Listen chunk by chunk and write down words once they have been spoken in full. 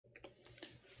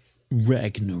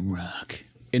Ragnarok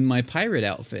in my pirate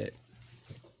outfit.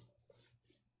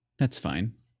 That's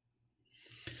fine.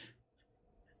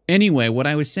 Anyway, what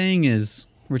I was saying is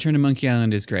Return to Monkey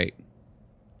Island is great.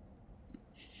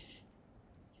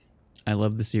 I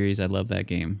love the series. I love that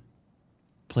game.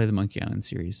 Play the Monkey Island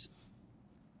series.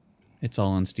 It's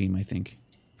all on Steam, I think.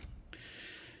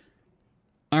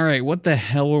 All right, what the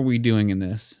hell were we doing in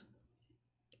this?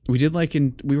 We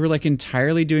were like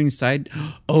entirely doing side.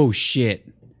 Oh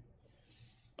shit.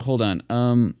 Hold on. Should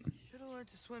have learned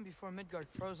to swim before Midgard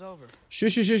froze over.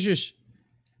 Shush.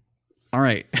 All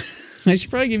right. I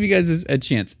should probably give you guys a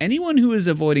chance. Anyone who is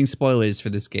avoiding spoilers for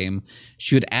this game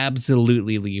should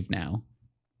absolutely leave now.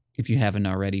 If you haven't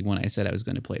already, when I said I was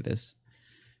going to play this.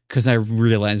 Because I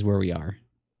realized where we are.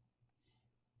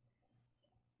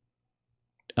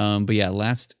 But yeah,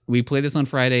 we played this on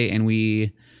Friday and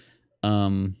we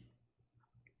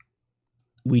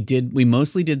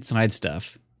mostly did side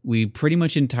stuff. We pretty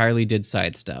much entirely did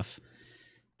side stuff.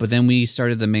 But then we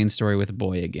started the main story with a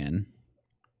boy again.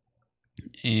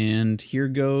 And here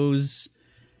goes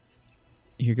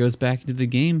back into the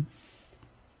game.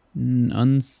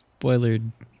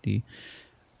 Unspoilered.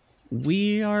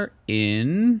 We are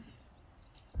in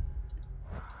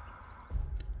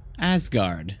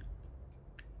Asgard.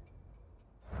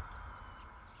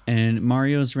 And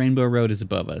Mario's Rainbow Road is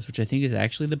above us, which I think is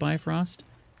actually the Bifrost.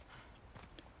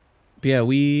 But yeah,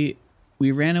 we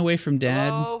ran away from Dad.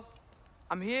 Hello?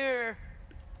 I'm here.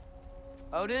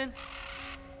 Odin?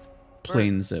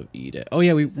 Plains of Ida. Oh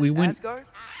yeah, we went. Asgard?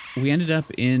 We ended up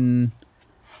in.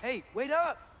 Hey, wait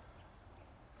up!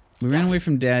 We ran away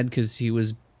from Dad because he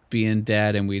was being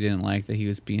Dad, and we didn't like that he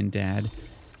was being Dad.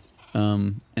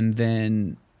 And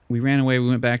then we ran away. We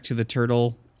went back to the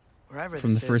turtle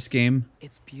from the first game.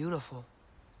 It's beautiful.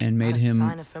 And made him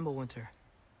sign of Fimbulwinter.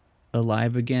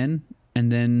 alive again.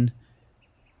 And then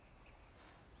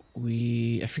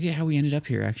I forget how we ended up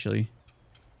here. Actually,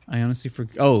 I honestly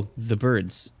forget. Oh, the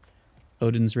birds.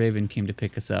 Odin's raven came to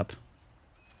pick us up.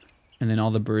 And then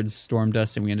all the birds stormed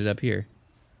us and we ended up here.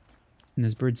 And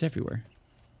there's birds everywhere.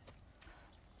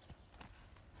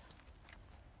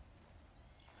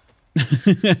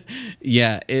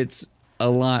 Yeah, it's a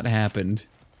lot happened.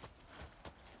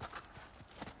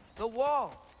 The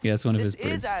wall. Yeah, it's one of his birds.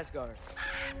 This is Asgard.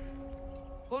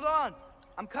 Hold on,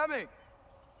 I'm coming.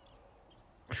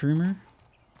 Krumer?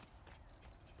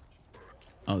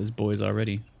 Oh, this boy's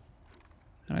already.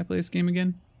 How do I play this game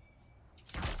again?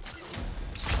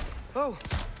 Oh,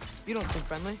 you don't seem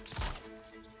friendly.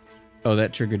 Oh,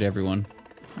 that triggered everyone.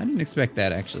 I didn't expect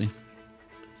that, actually.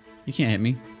 You can't hit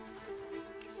me.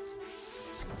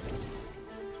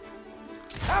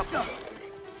 Outcome.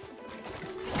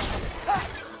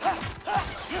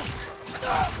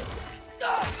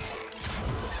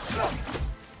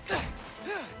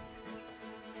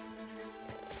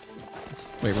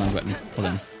 Wait, wrong button. Hold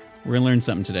on. We're gonna learn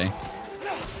something today.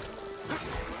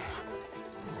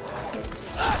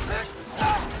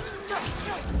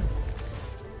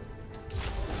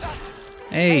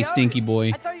 Hey, stinky boy.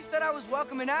 I thought you said I was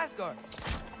welcome in Asgard.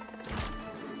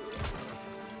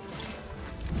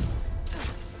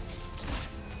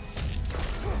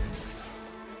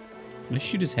 Did I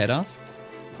shoot his head off?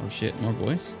 Oh shit, more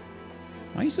boys.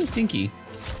 Why are you so stinky?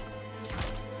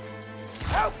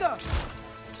 Outcome.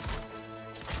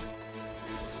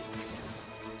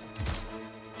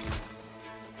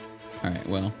 Alright,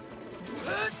 well.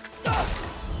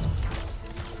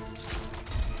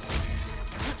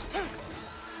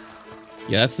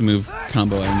 Yeah, that's the move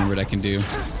combo I remembered I can do.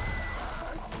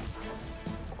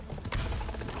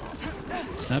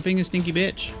 Stop being a stinky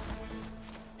bitch.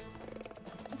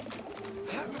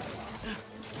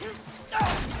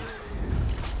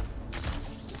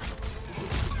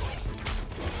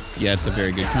 Yeah, it's a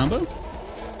very good combo.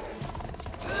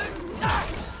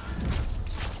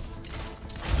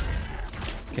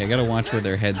 Okay, I gotta watch where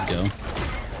their heads go.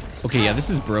 Okay, yeah, this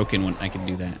is broken when I can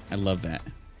do that. I love that.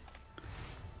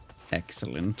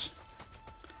 Excellent.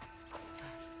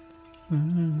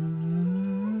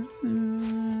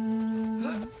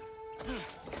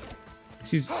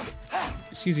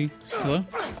 Excuse me. Hello?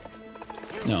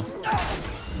 No.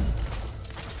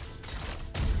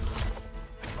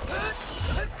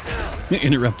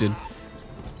 Interrupted.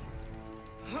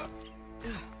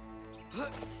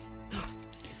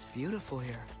 It's beautiful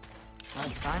here. Not a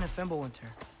sign of Fimbulwinter.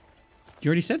 You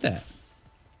already said that.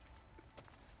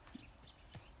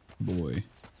 Boy.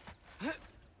 I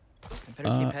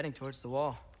better keep heading towards the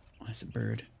wall. That's a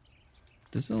bird.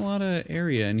 There's a lot of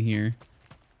area in here.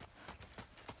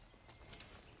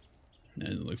 That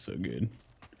doesn't look so good.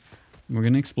 We're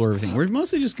gonna explore everything. We're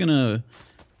mostly just gonna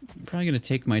I'm probably gonna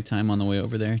take my time on the way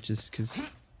over there, just because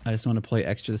I just want to play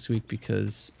extra this week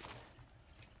because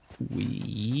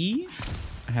we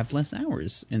have less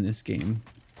hours in this game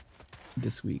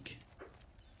this week.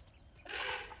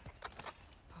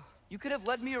 You could have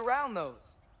led me around those.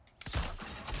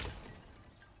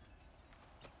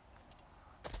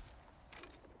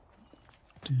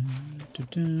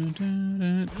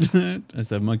 There's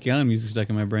that Monkey Island music stuck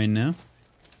in my brain now.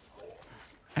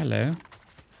 Hello.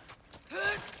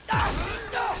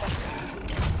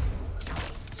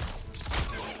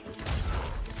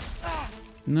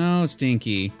 No,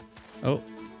 Stinky. Oh.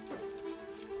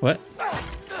 What?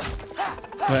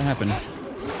 What happened?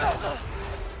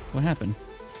 What happened?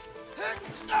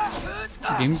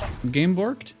 Game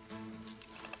borked?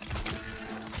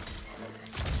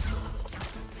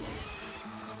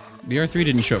 The R3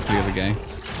 didn't show up for the other guy.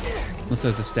 Unless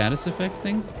that's a status effect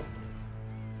thing.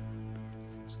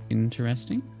 It's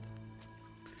interesting.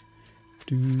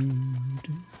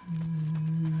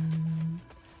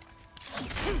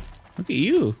 Look at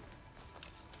you.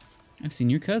 I've seen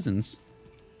your cousins.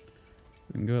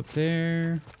 We can go up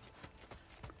there.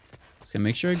 Just gotta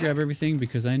make sure I grab everything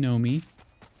because I know me.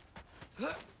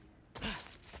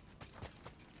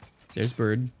 There's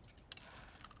Bird.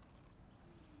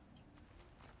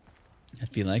 I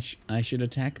feel like I should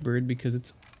attack Bird because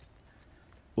it's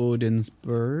Odin's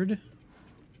bird.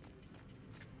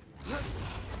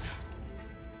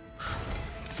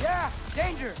 Yeah,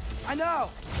 danger! I know!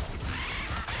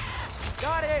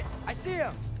 Got it! I see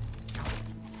him!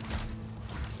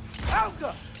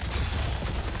 Alka!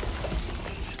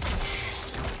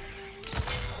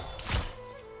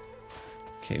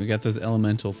 Okay, we got those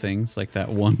elemental things, like that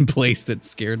one place that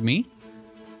scared me.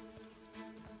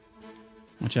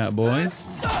 Watch out, boys.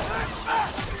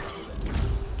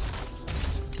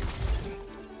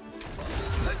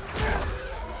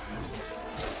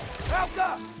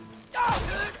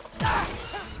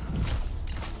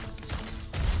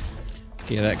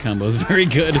 Okay, that combo is very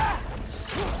good.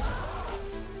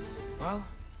 Well,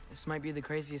 this might be the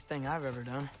craziest thing I've ever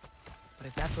done. But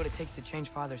if that's what it takes to change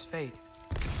Father's fate...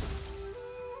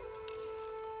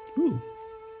 Ooh.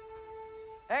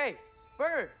 Hey,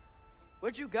 Bird!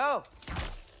 Where'd you go?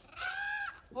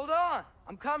 Hold on,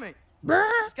 I'm coming.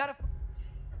 Just gotta...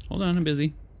 Hold on, I'm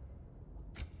busy.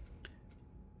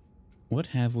 What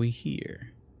have we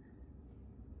here?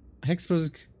 Hex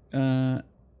explosion,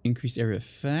 increased area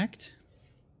effect.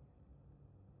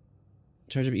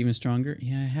 Charge up even stronger.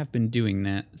 Yeah, I have been doing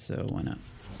that, so why not?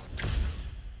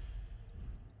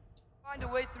 Find a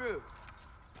way through.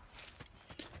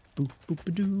 Boop boop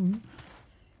a doo.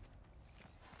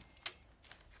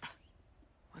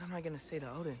 What am I gonna say to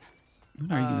Odin?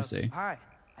 What are you gonna say? Hi,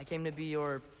 I came to be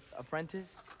your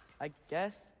apprentice, I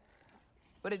guess.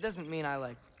 But it doesn't mean I,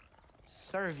 like,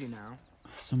 serve you now.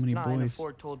 So many Not in a boys.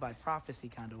 foretold by prophecy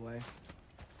kind of way.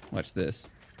 Watch this.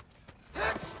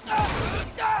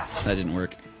 That didn't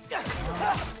work.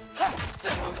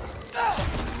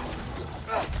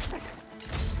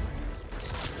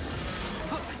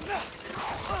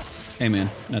 Hey man,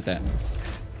 not that.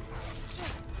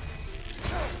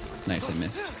 Nice, I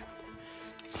missed.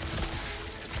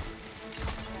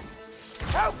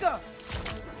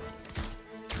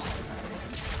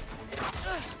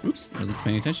 Oops, I wasn't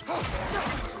paying attention.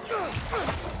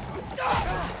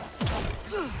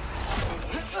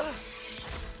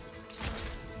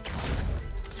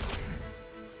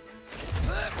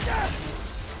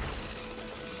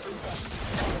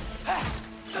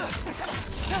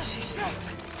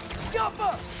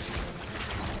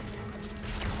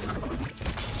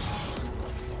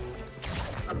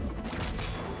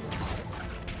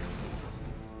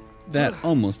 That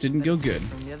almost didn't go good.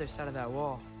 From the other side of that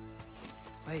wall.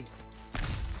 Wait,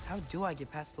 how do I get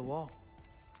past the wall?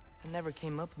 It never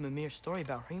came up in Mimir's story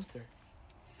about Hrimthur.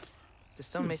 The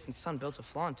stonemason's son built a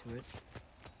flaw into it.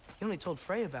 He only told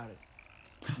Frey about it.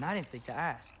 And I didn't think to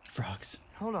ask. Frogs.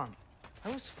 Hold on.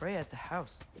 Why was Frey at the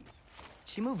house? Did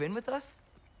she move in with us?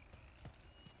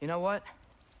 You know what?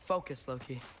 Focus,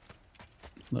 Loki.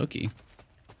 Loki.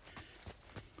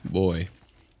 Boy.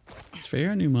 Is Frey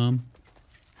our new mom?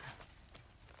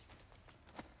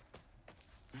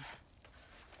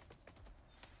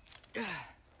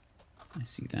 I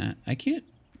see that. I can't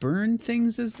burn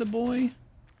things as the boy.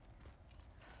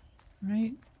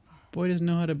 Right? Boy doesn't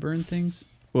know how to burn things.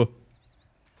 Whoa.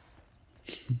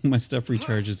 My stuff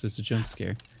recharges as a jump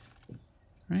scare.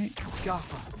 Right?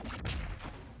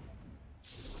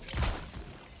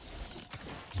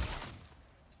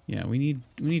 Yeah, we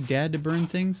need Dad to burn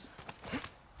things.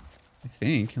 I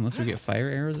think, unless we get fire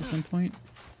arrows at some point.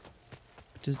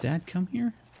 But does Dad come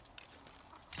here?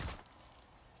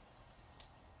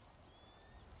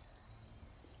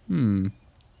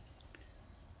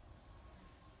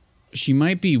 She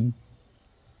might be...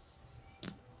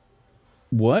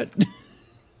 What?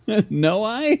 No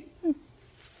eye?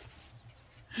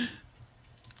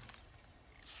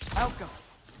 Alka.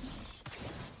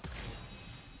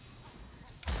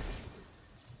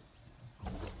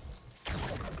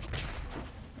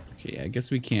 Okay, I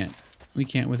guess we can't. We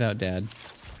can't without Dad.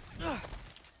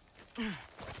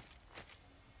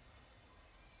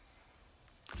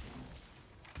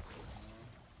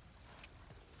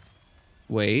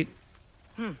 Wait.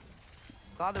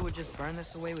 Father would just burn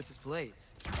this away with his blades.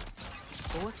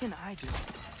 But what can I do?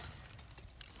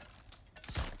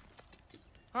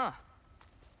 Huh.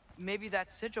 Maybe that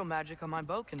sigil magic on my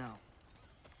bow can help.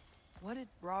 What did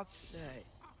Rock say?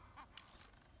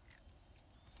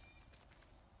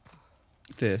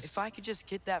 This. If I could just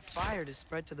get that fire to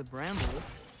spread to the bramble.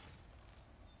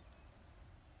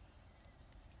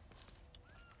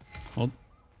 Hold.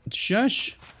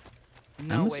 Shush.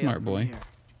 No I'm a way smart up from boy. here.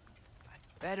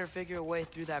 I'd better figure a way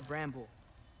through that bramble.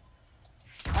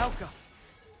 Alka.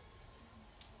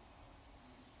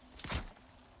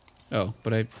 Oh,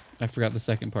 but I forgot the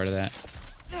second part of that.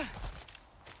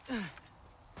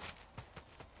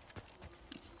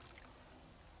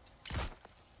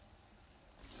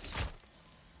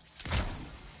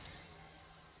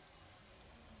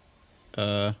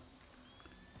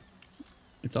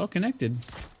 It's all connected.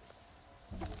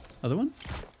 Other one?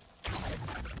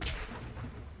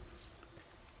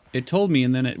 It told me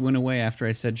and then it went away after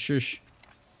I said shush.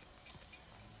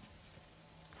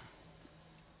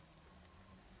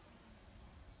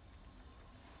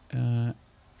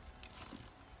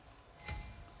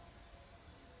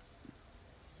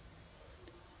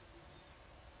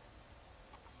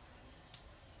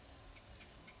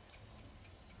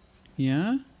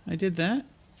 Yeah, I did that.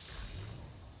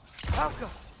 Alka.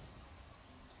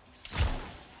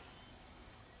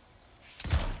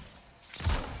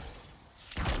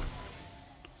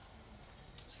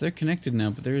 So they're connected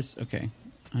now, but there's... Okay,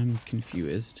 I'm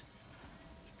confused.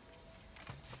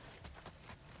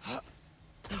 Oh,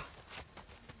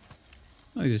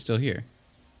 these are still here.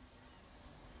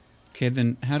 Okay,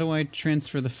 then how do I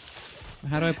transfer the...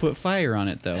 how do I put fire on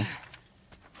it, though?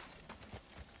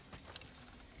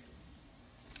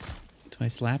 Do I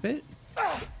slap it?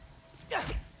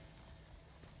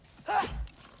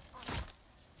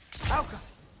 Alka.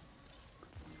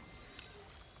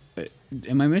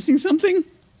 Am I missing something?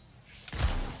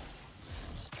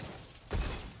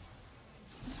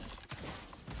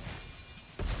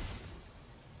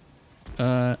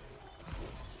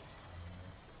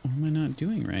 What am I not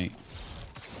doing right?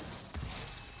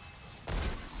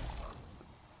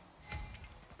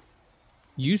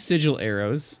 Use sigil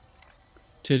arrows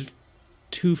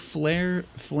to flare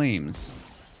flames.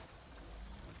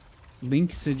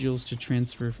 Link sigils to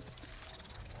transfer.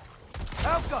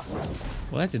 Alka.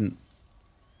 Well, that didn't.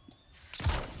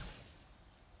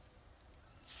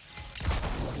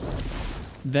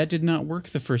 That did not work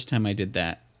the first time I did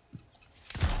that.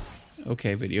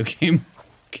 Okay, video game.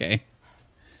 Okay.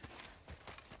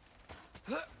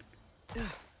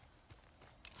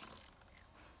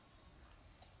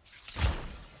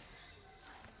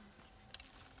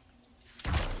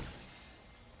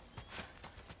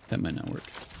 That might not work.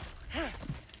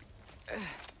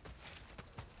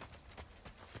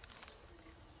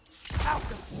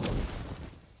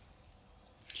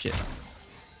 Shit.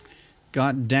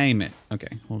 God damn it.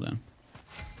 Okay, hold on.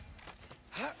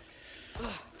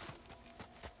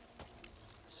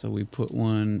 So we put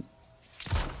one...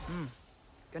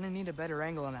 Gonna need a better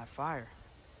angle on that fire.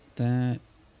 That...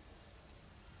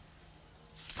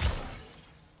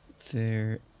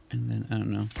 There, and then, I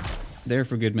don't know. There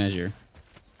for good measure.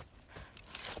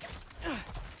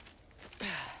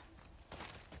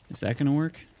 Is that gonna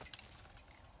work?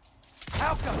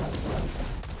 Alka.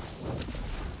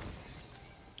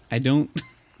 I don't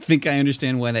think I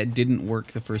understand why that didn't work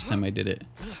the first time I did it.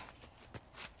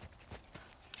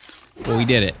 But we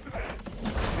did it.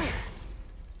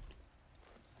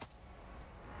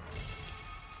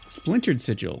 Splintered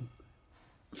sigil.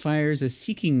 Fires a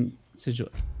seeking sigil.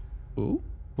 Ooh.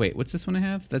 Wait, what's this one I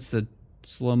have? That's the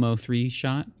slow-mo 3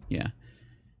 shot? Yeah.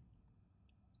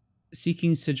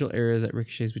 Seeking sigil arrow that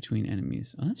ricochets between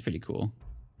enemies. Oh, that's pretty cool.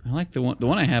 I like the one. The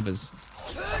one I have is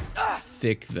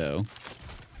thick, though.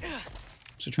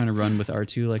 So trying to run with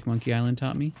R2 like Monkey Island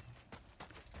taught me.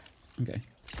 Okay.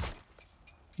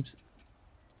 Oops.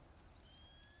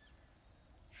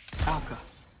 Alka.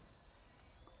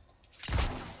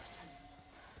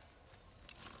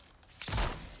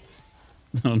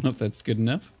 I don't know if that's good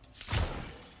enough.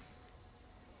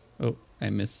 Oh, I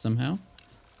missed somehow.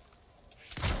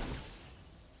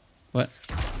 What?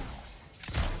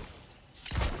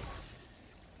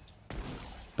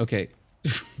 Okay.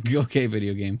 Okay,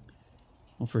 video game.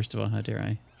 Well, first of all, how dare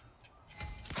I?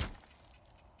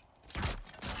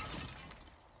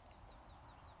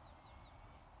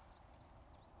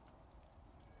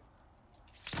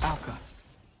 Alka.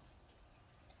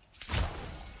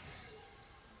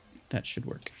 That should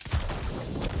work.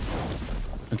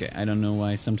 Okay, I don't know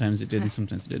why. Sometimes it did and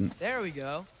sometimes it didn't. There we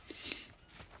go.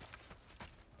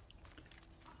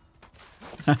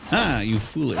 Haha, you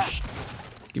foolish.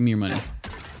 Give me your money.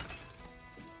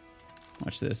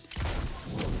 Watch this.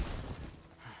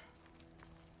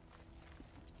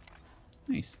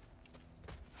 Nice.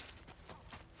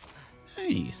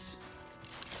 Nice.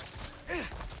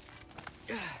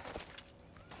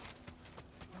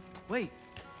 Wait,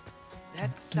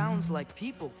 that sounds like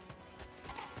people.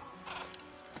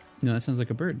 No, that sounds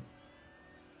like a bird.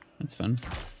 That's fun.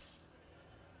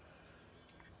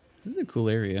 This is a cool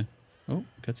area. Oh,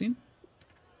 cutscene?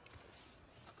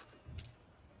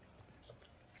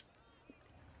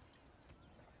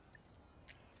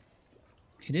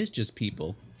 It is just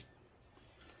people.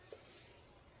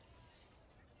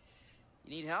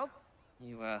 You need help?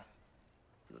 You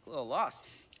look a little lost.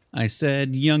 I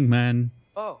said, young man.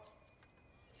 Oh,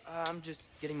 I'm just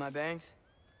getting my bangs.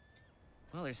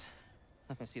 Well, there's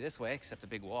nothing to see this way except a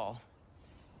big wall.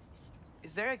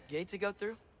 Is there a gate to go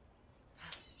through?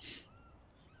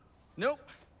 Nope.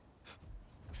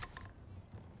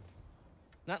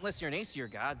 Not unless you're an Aesir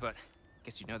god, but I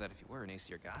guess you'd know that if you were an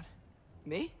Aesir god.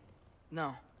 Me?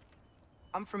 No.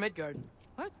 I'm from Midgard.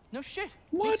 What? No shit.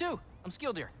 What? Me too. I'm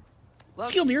Skildir.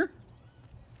 Skill deer.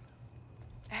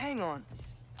 Hang on.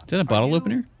 Is that a bottle you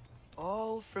opener?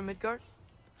 all from Midgard?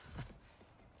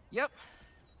 Yep.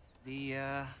 The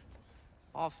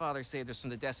Allfather saved us from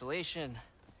the desolation.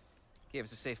 Gave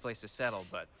us a safe place to settle,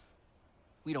 but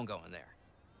we don't go in there.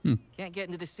 Hmm. Can't get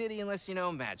into the city unless you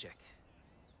know magic.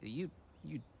 You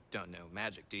don't know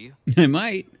magic, do you? I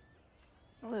might.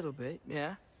 A little bit,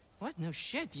 yeah. What? No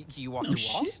shit. You walk No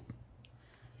through walls? shit.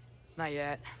 Not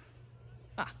yet.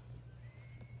 Huh.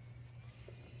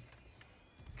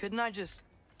 Couldn't I just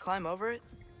climb over it?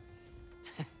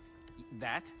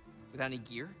 That? Without any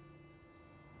gear?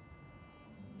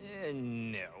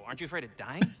 No. Aren't you afraid of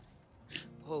dying?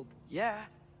 Well, yeah.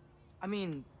 I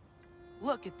mean,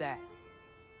 look at that.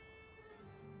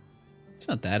 It's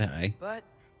not that high. But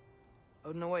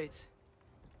Odin awaits.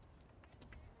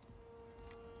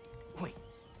 Wait.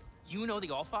 You know the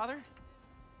Allfather?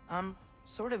 I'm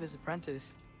sort of his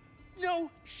apprentice.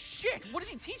 No shit! What is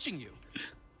he teaching you?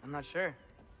 I'm not sure.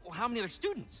 Well, how many other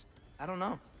students? I don't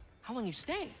know. How long you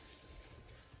stay?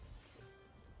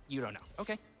 You don't know.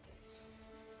 Okay.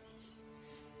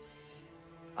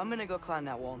 I'm gonna go climb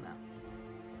that wall now.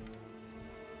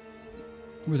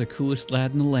 We're the coolest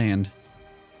lad in the land.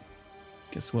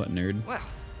 Guess what, nerd? Well,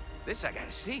 this I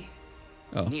gotta see.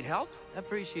 Oh. Need help?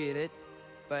 Appreciate it,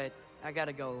 but I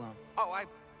gotta go alone. Oh, I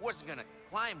wasn't gonna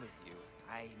climb with you.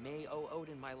 I may owe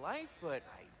Odin my life, but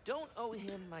I don't owe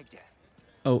him my death.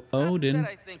 Oh, Odin. Not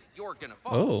that I think you're gonna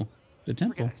fall. Oh, the Forget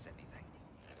temple. I said anything.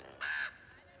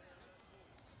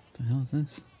 What the hell is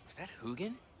this? Is that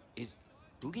Hugin? Is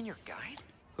Hugin your guide?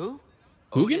 Who?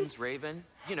 Hugin? Odin's raven.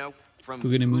 You know, from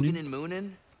Hugin and Munin? Hugin and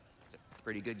Munin. He's a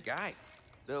pretty good guy.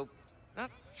 Though,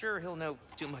 not sure he'll know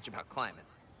too much about climbing.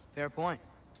 Fair point.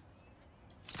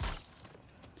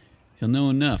 He'll know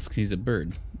enough 'cause he's a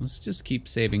bird. Let's just keep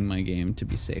saving my game to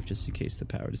be safe just in case the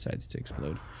power decides to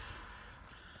explode.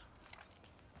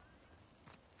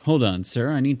 Hold on,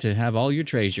 sir. I need to have all your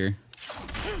treasure.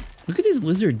 Look at these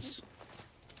lizards.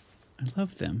 I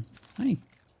love them. Hi.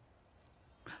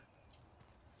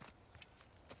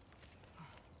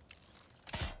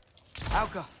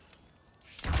 Alka.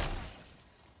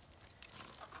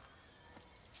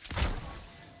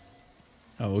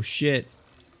 Oh, shit.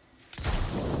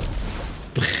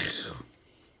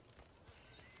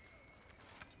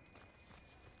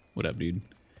 What up, dude?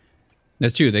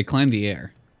 That's true. They climb the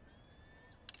air.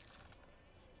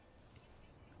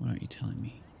 What aren't you telling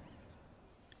me?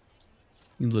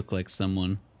 You look like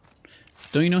someone.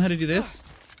 Don't you know how to do this?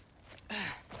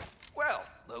 Well,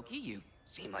 Loki, you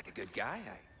seem like a good guy.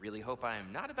 I really hope I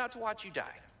am not about to watch you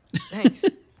die. Thanks.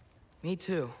 Me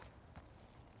too.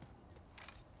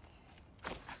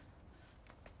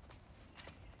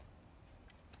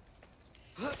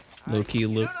 Loki,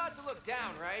 look. You know not to look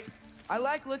down, right? I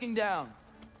like looking down.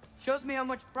 Shows me how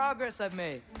much progress I've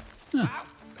made. Wow.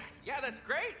 Yeah, that's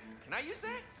great. Can I use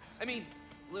that? I mean,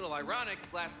 a little ironic,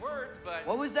 his last words, but...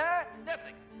 What was that?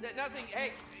 Nothing. Nothing.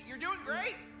 Hey, you're doing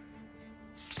great.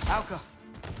 Alka.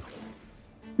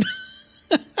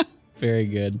 Very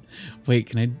good. Wait,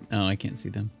 can I? Oh, I can't see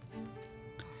them.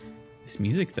 This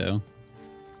music, though.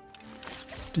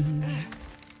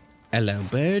 Hello,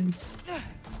 bird.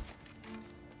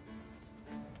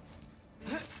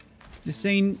 This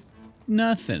ain't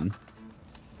nothing.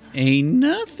 Ain't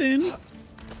nothing.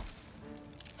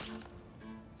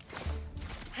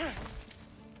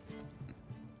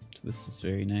 So this is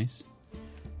very nice.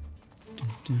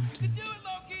 You can do it,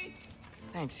 Loki!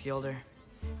 Thanks, Gilder.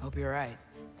 Hope you're right.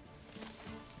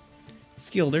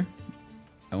 Skilder.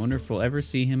 I wonder if we'll ever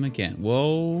see him again.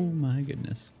 Whoa, my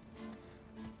goodness.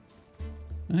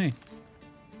 Hey.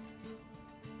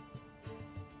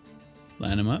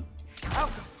 Line him up. Ow.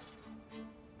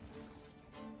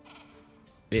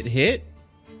 It hit.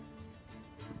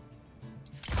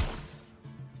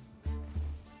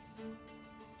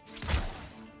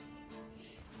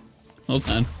 Hold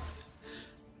on.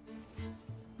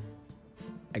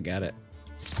 I got it.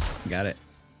 Got it.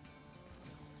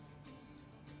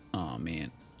 Oh,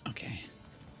 man. Okay.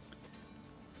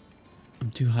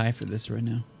 I'm too high for this right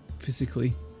now.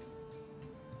 Physically.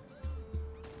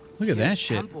 Look at that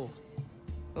shit. Temple.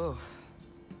 Oh,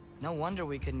 no wonder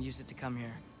we couldn't use it to come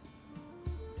here.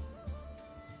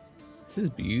 This is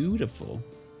beautiful.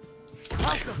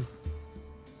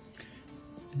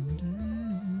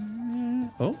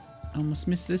 Oh, I almost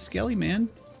missed this skelly, man.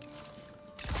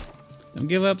 Don't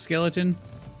give up, skeleton.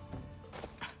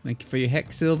 Thank you for your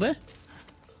hex, Silver.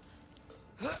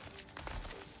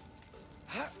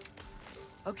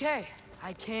 Okay,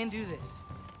 I can do this.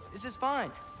 This is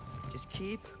fine. Just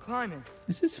keep climbing.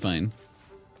 This is fine.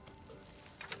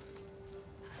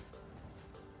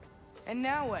 And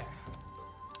now where?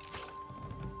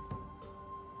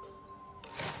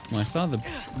 Well, I saw the...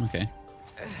 Okay.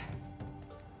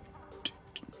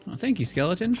 Oh, thank you,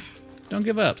 skeleton. Don't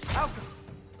give up. Ow.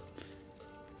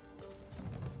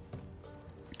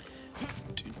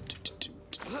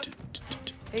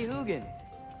 Hey, Hugin.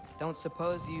 Don't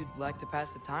suppose you'd like to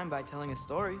pass the time by telling a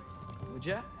story, would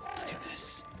ya? Look at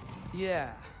this.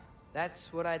 Yeah,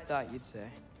 that's what I thought you'd say.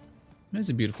 That's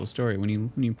a beautiful story when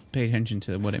you pay attention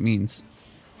to what it means.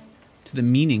 To the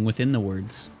meaning within the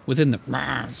words. Within the...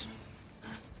 Rars.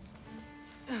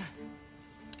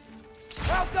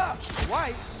 Welcome!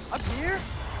 Wife, up here?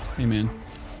 Hey, man.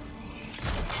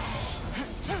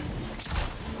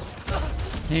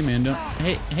 Hey, man, don't...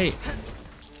 Hey, hey.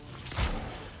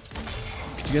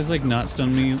 Could you guys, like, not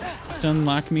stun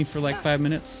lock me for, like, 5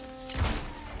 minutes?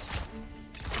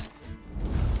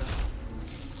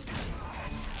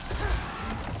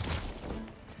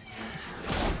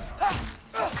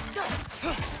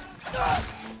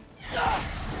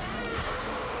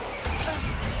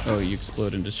 Oh, you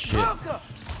explode into shit.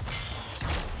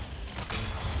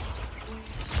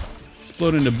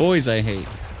 Explode into boys I hate.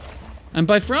 I'm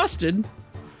bifrosted.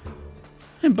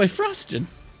 I'm bifrosted.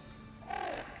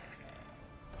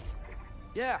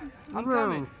 Yeah, I'm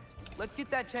coming. Let's get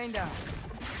that chain down.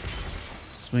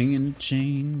 Swinging a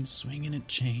chain, swinging a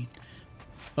chain.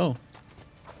 Oh.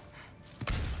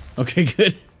 Okay,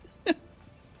 good.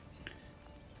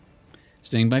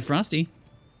 Staying by Frosty.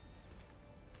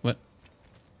 What?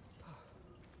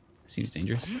 Seems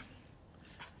dangerous. Hey,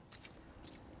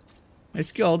 I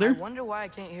Skalder. wonder why I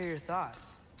can't hear your thoughts.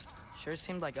 Sure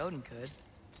seemed like Odin could.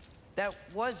 That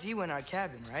was you in our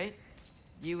cabin, right?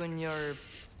 You and your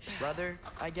brother,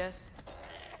 I guess?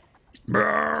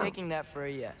 Taking that for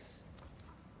a yes.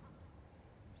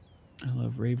 I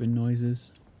love raven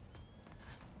noises.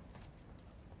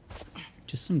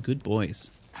 Just some good boys.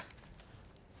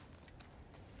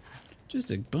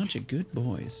 Just a bunch of good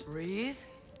boys. Breathe.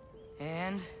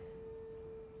 And...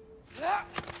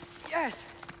 Yes!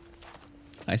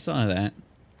 I saw that.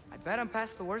 I bet I'm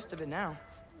past the worst of it now.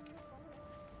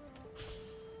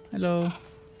 Hello.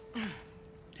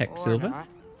 Heck, Or Silva. not.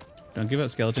 Don't give up,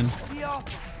 skeleton. Be off.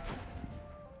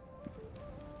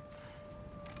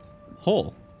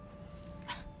 Hole.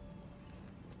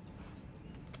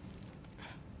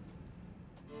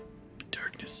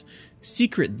 Darkness.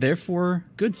 Secret, therefore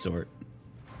good sort.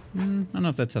 I don't know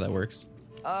if that's how that works.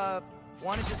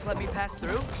 Wanna just let me pass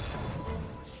through?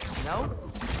 No?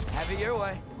 Have it your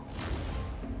way.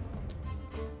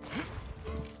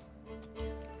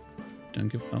 Don't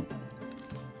give... Oh.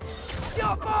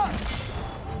 Yappa!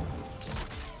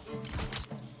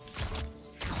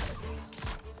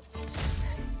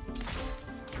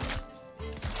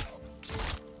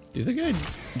 Do you think I'd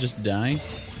just die?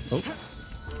 Oh.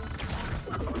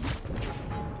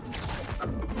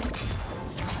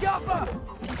 Yappa!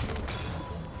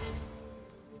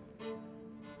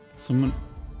 Someone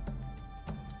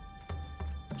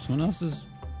else is...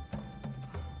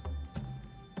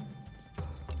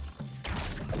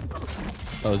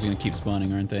 Oh, it's gonna keep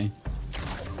spawning, aren't they?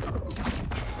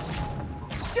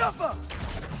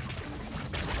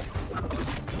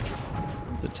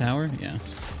 The tower? Yeah.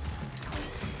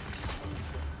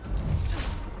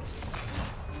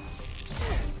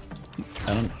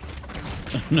 I don't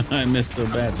know. I missed so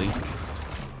badly.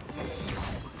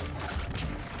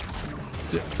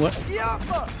 So, what?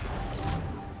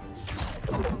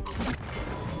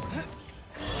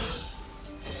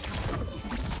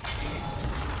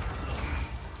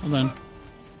 Hold on.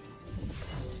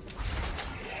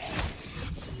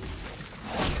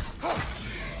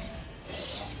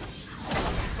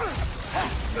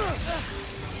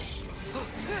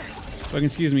 Fucking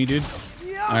excuse me, dudes.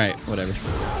 Alright, whatever.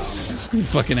 I'm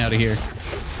fucking out of here.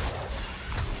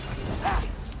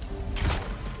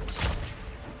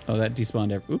 Oh, that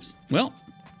despawned every— oops. Well.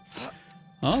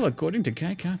 All according to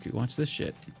Kaikaku. Watch this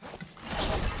shit.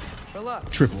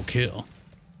 Triple kill.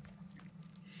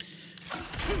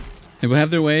 They will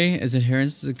have their way as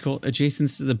adherents to the cult adjacent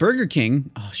to the Burger King.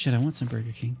 Oh shit, I want some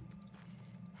Burger King.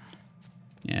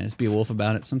 Yeah, just be a wolf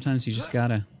about it. Sometimes you just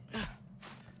gotta.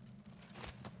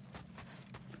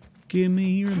 Give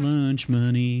me your lunch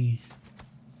money.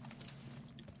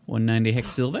 190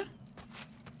 hex silver.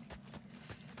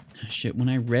 Shit, when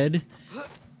I read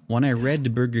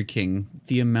Burger King,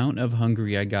 the amount of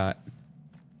hungry I got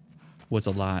was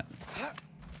a lot.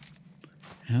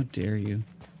 How dare you?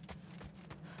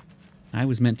 I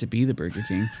was meant to be the Burger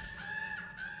King.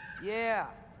 Yeah,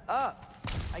 up.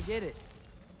 I get it.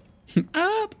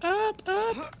 Up, up,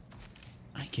 up.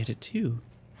 I get it too.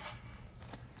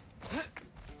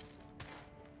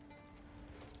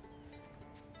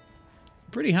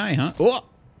 Pretty high, huh? Oh!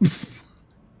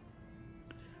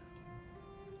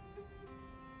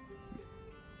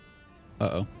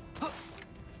 Uh-oh.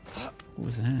 What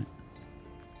was that?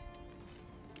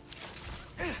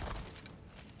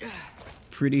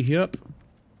 Pretty hip.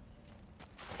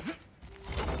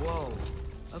 Whoa.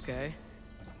 Okay.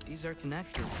 These are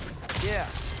connected. Yeah,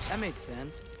 that makes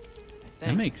sense.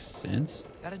 That makes sense.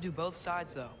 Gotta do both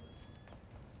sides though.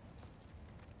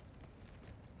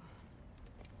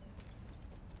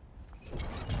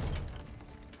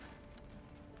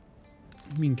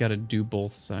 I mean, gotta do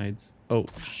both sides. Oh,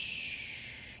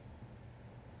 shh.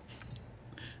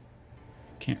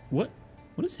 Can't. What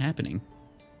is happening?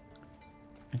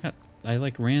 I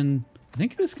like ran. I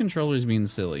think this controller's being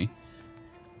silly.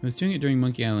 I was doing it during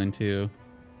Monkey Island too.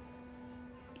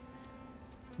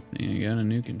 I think I got a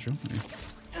new controller.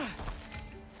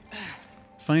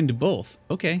 Find both.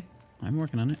 Okay, I'm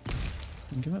working on it.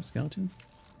 Don't give up, skeleton.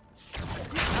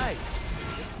 Nice.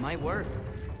 This might work.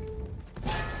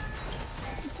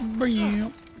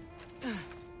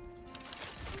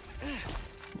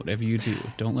 Whatever you do,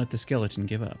 don't let the skeleton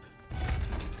give up.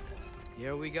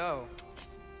 Here we go.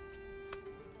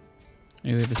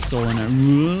 Maybe we have a soul in our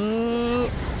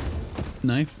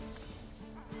knife.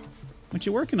 What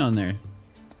you working on there?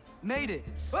 Made it.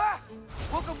 Ah!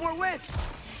 Woke up more wits.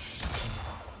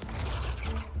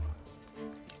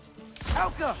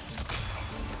 Alka.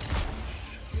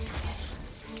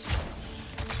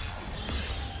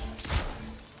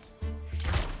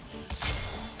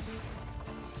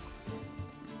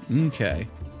 Okay.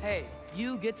 Hey,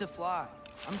 you get to fly.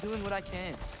 I'm doing what I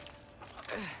can.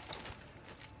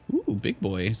 Ooh, big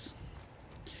boys.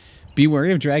 Be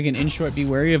wary of dragon, in short, be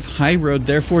wary of high road,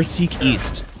 therefore seek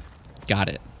east. Got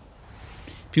it.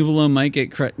 People below might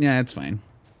get yeah, that's fine.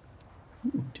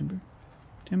 Ooh, timber.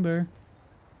 Timber.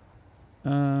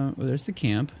 Well, there's the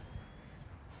camp.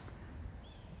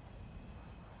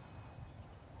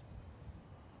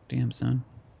 Damn, son.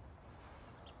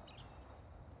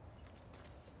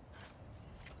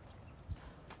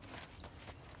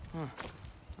 Huh.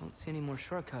 Don't see any more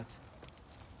shortcuts.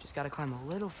 Just gotta climb a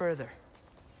little further.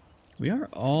 We are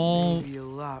all... Maybe a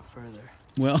lot further.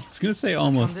 Well, I was gonna say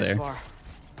almost there. Far.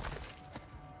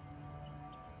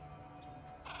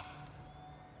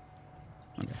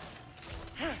 Okay.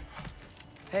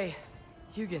 Hey,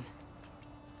 Hugin.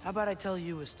 How about I tell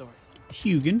you a story?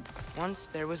 Hugin. Once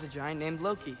there was a giant named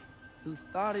Loki who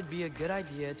thought it'd be a good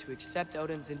idea to accept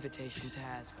Odin's invitation to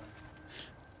Asgard.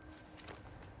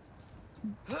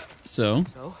 So,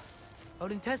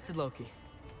 Odin tested Loki,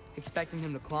 expecting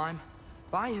him to climb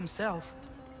by himself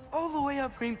all the way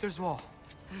up Hrimthur's wall.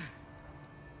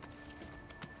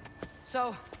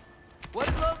 So, what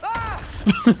did Loki? Ah!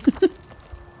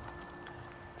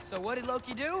 So what did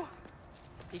Loki do?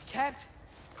 He kept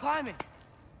climbing.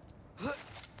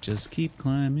 just keep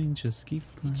climbing, just keep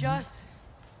climbing. Just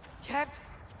kept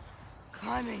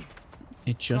climbing.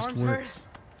 It just His arms works.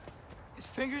 hurt. His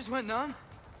fingers went numb.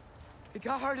 It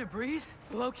got hard to breathe.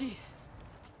 Loki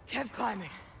Kept climbing.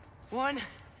 One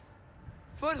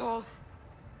foothold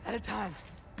at a time.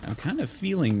 I'm kind of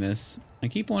feeling this. I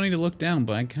keep wanting to look down,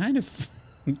 but I kind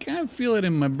of feel it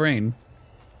in my brain.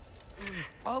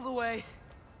 All the way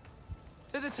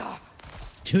to the top.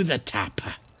 To the top.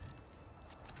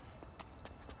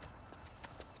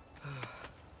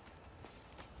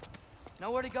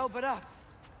 Nowhere to go but up.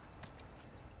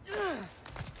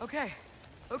 Okay,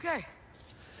 okay.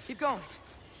 Keep going.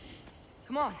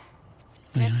 Come on.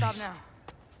 Can't stop now.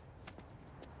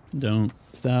 Don't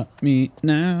stop me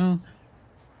now.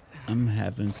 I'm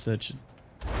having such a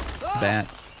bad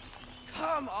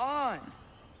Come on.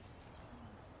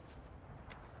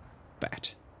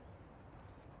 bat.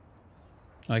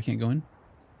 Oh, I can't go in?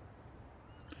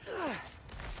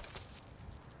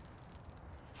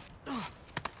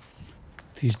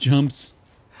 These jumps.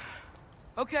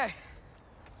 Okay.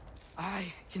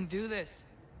 I can do this.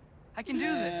 I can do A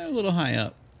this. little high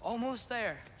up. Almost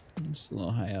there. Just a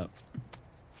little high up.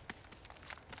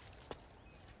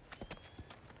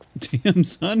 Damn,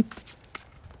 son.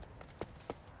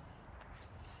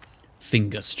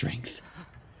 Finger strength.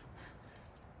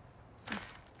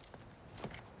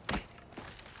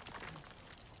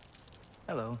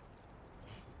 Hello.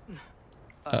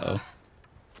 Uh-oh.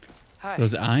 Hi.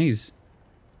 Those eyes.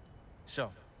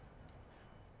 So,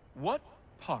 what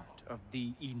part of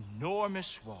the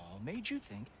enormous wall made you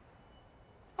think,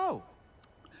 oh,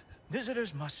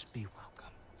 visitors must be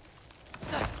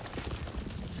welcome?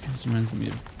 This guy reminds me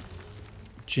of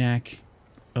Jack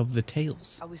of the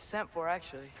Tales. I was sent for,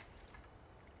 actually.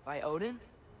 By Odin?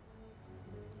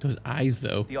 Those eyes,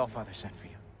 though. The Allfather sent for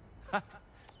you. Ha!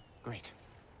 Great.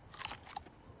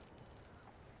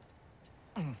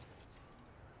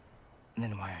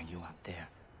 Then why are you up there?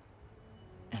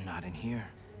 And not in here?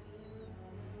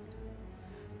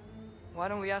 Why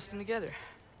don't we ask them together?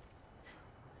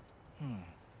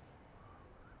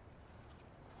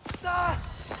 Ah!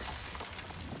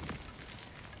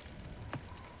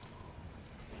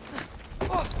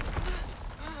 Oh!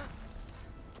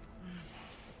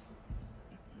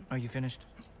 Are you finished?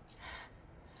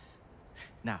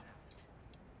 Now,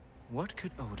 what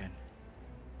could Odin,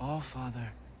 Allfather,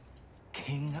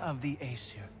 King of the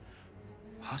Aesir,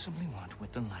 possibly want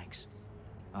with the likes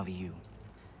of you?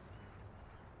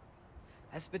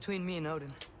 That's between me and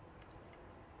Odin.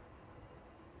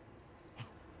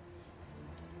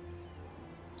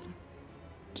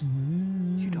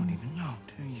 You don't even know,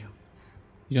 do you?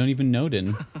 You don't even know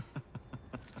Din.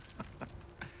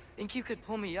 Think you could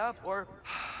pull me up, or...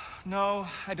 No,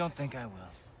 I don't think I will.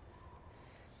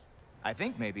 I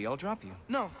think maybe I'll drop you.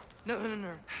 No. No.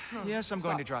 Yes, I'm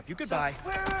going to drop you. Goodbye.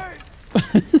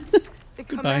 Think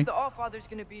Goodbye. how mad the Allfather's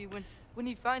gonna be when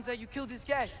he finds out you killed his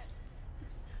guest.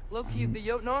 Loki of the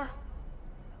Jotnar?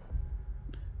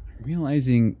 I'm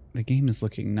realizing the game is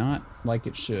looking not like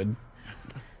it should.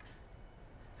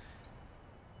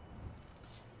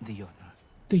 The Jotnar,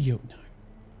 The Jotnar.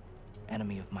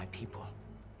 enemy of my people.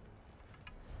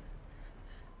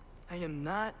 I am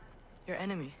not your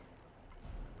enemy.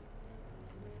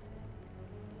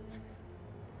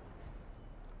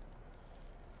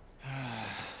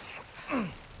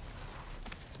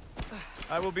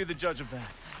 I will be the judge of that.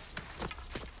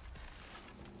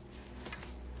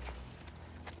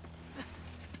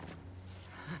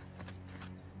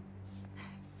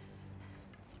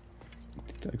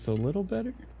 That looks a little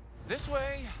better. This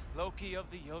way, Loki of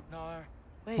the Jotnar.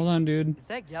 Wait, Hold on, dude. is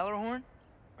that Gjallarhorn?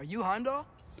 Are you Heimdall?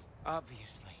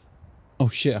 Obviously. Oh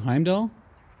shit, Heimdall?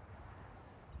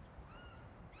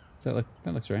 Does that look,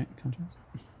 that looks right? Contrast.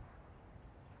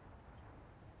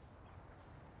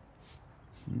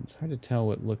 It's hard to tell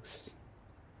what looks.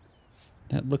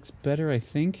 That looks better, I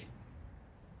think.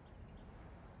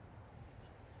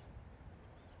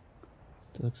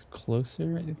 That looks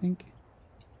closer, I think.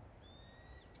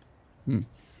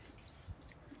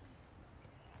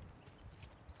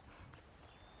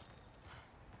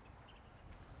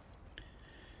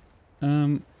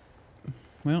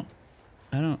 Well,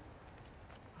 I don't.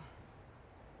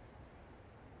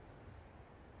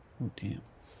 Oh, damn.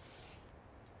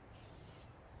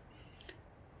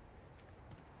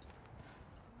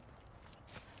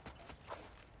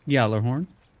 Gjallarhorn.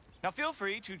 Now feel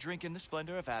free to drink in the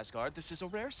splendor of Asgard. This is a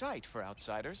rare sight for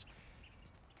outsiders.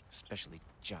 Especially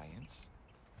giants.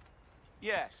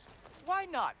 Yes, why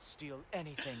not steal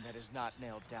anything that is not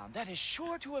nailed down? That is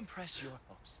sure to impress your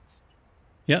hosts.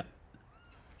 Yeah.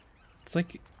 It's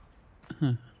like,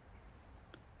 huh.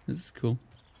 This is cool.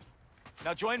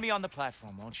 Now join me on the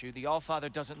platform, won't you? The Allfather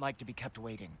doesn't like to be kept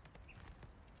waiting.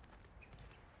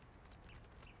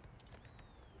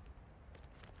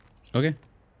 Okay.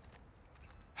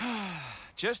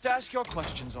 Just ask your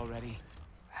questions already.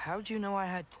 How'd you know I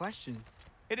had questions?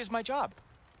 It is my job.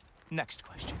 Next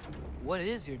question. What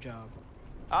is your job?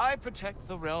 I protect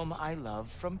the realm I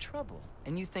love from trouble.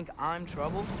 And you think I'm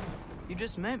trouble? You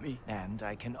just met me. And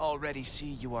I can already see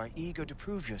you are eager to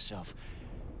prove yourself.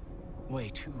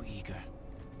 Way too eager.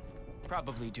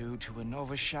 Probably due to an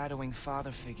overshadowing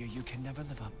father figure you can never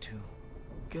live up to.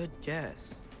 Good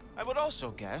guess. I would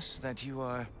also guess that you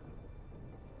are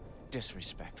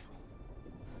disrespectful,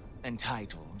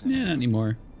 entitled, Yeah, not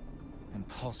anymore.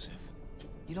 impulsive.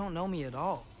 You don't know me at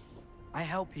all. I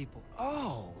help people.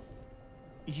 Oh,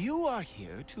 you are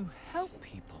here to help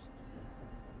people.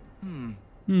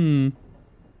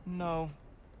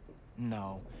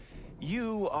 No.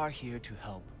 You are here to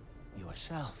help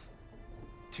yourself.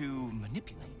 To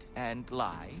manipulate and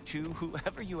lie to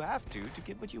whoever you have to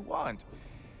get what you want.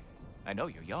 I know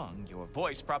you're young. Your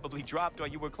voice probably dropped while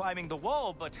you were climbing the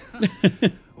wall, but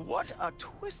what a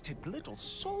twisted little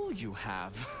soul you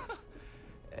have.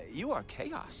 You are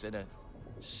chaos in a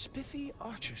spiffy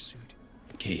archer suit.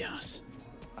 Chaos.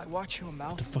 I watch your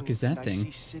mouth. The fuck move is that and thing? I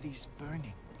see cities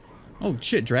burning. Oh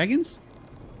shit, dragons?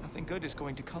 Nothing good is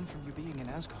going to come from you being in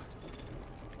Asgard.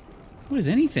 What is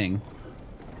anything?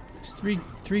 Just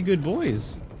three good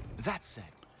boys. That said,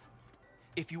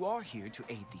 if you are here to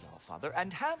aid the Allfather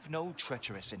and have no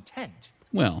treacherous intent,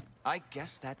 Well, I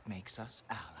guess that makes us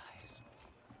allies.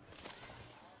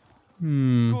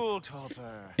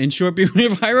 Ghoultoper, in short, beware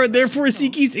of high road, therefore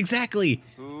seek east. Exactly.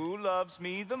 who loves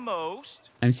me the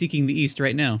most? I'm seeking the east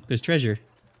right now. There's treasure.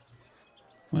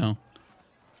 Well,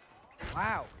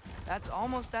 Wow, that's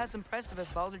almost as impressive as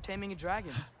Baldur taming a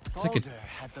dragon. it's like a, Baldur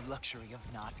had the luxury of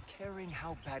not caring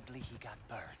how badly he got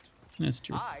burned. that's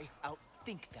true. I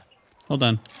outthink them. Hold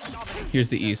on. Here's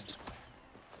the east.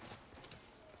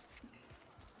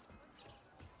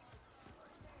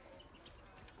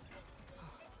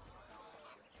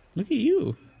 Look at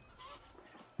you.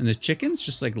 And the chickens,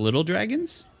 just like little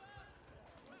dragons?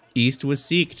 East was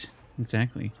seeked.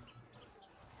 Exactly.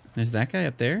 There's that guy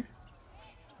up there.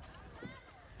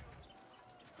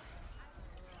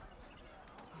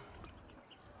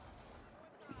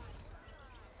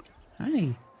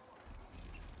 Hi.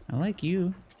 I like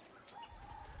you.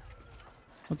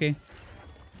 Okay.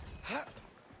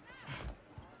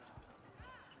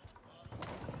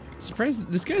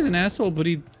 Surprised this guy's an asshole, but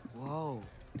he Whoa.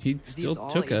 still These all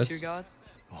took Aesir us. gods?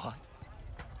 What?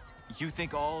 You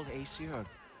think all Aesir are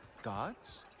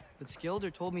gods? But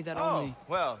Skilder told me that Oh, only...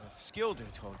 well, if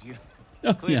Skilder told you.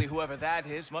 Oh, Clearly, yeah. whoever that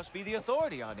is must be the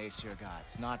authority on Aesir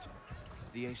gods, not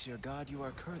the Aesir god you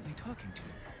are currently talking to.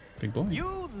 Big boy.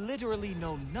 You literally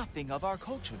know nothing of our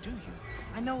culture, do you?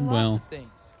 I know lots Well. of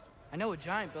things. I know a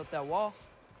giant built that wall.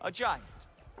 A giant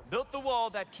built the wall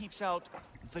that keeps out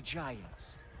the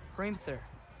giants. Hrimthur,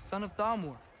 son of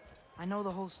Thamur. I know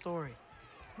the whole story.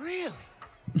 Really?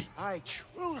 I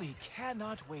truly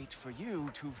cannot wait for you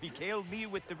to regale me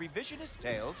with the revisionist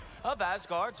tales of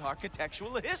Asgard's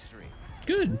architectural history.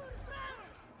 Good.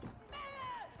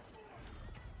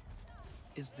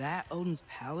 Is that Odin's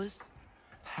palace?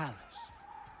 Palace.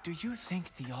 Do you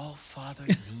think the All-Father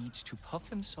needs to puff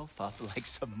himself up like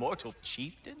some mortal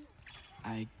chieftain?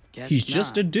 I guess He's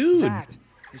just a not. dude. That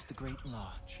is the Great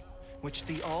Lodge, which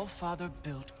the All-Father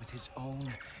built with his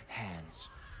own hands.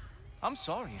 I'm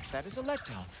sorry if that is a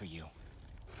letdown for you.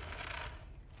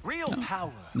 Real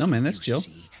power, No, man, that's you chill.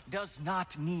 see, does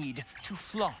not need to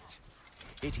flaunt.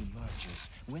 It emerges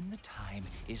when the time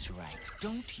is right.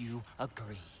 Don't you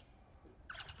agree?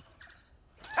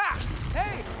 Ha!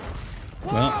 Hey!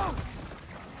 Well,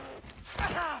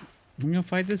 I'm gonna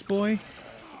fight this boy.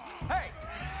 Hey!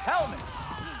 Helmets!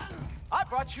 I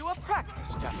brought you a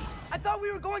practice dummy. I thought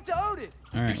we were going to Odin!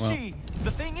 All right. You Well, see,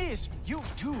 the thing is, you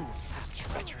do have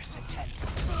treacherous intent.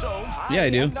 So Yeah, I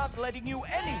do. am not letting you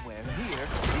anywhere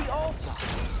near the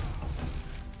All-Father.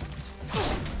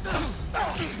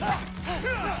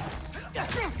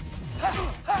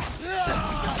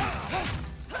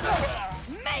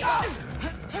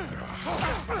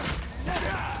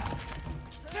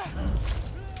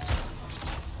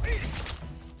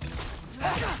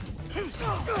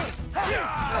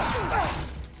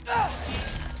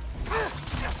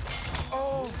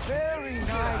 Oh, very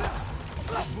nice.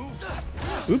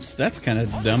 oops, that's kind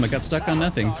of dumb. I got stuck on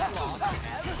nothing.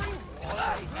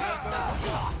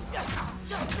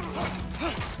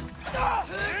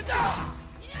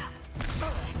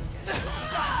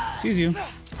 Excuse you.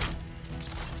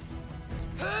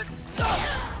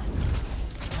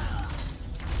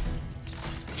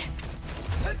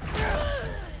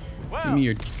 Well, Give me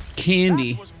your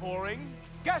candy. that was boring.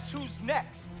 Guess who's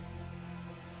next?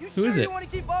 You Who sure is it? you want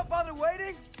to keep Allfather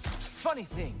waiting? Funny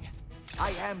thing, I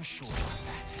am sure of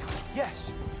that.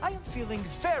 Yes, I am feeling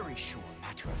very sure,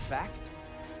 matter of fact.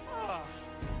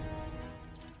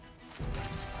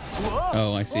 Whoa,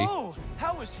 Oh, I see. Whoa,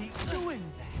 how is he doing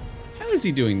that? How is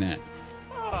he doing that?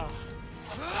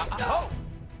 Oh,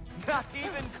 not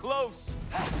even close.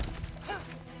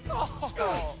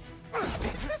 Oh,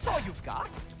 is this all you've got?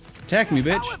 Attack me,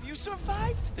 bitch. How have you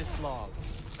survived this long?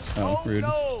 Oh, rude.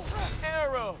 No,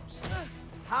 arrows.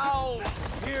 How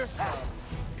fearsome.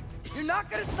 You're not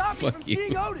gonna stop me Fuck from you.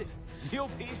 seeing Odin. You'll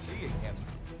be seeing him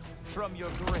from your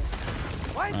grave.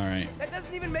 What? All right. That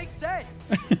doesn't even make sense.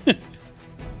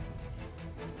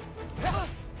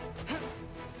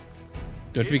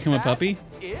 Do I have to become a that puppy?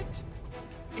 It?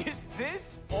 Is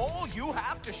this all you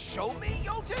have to show me,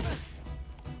 Jotun?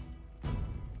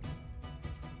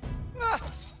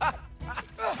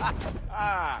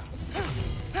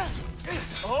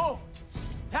 Oh,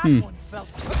 that one felt.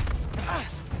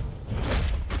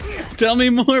 Tell me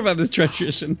more about this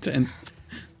treacherous intent.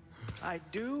 I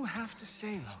do have to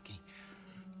say, Loki,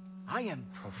 I am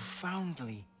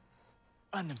profoundly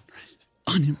unimpressed.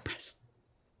 Unimpressed.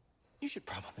 You should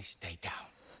probably stay down.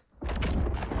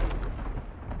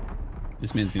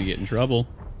 This man's gonna get in trouble.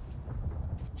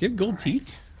 Does he have gold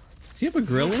teeth? Does he have a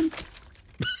grill in?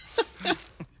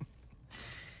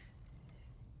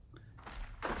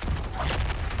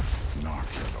 Knock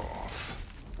it off.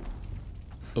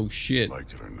 Oh shit.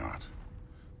 Like it or not,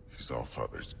 he's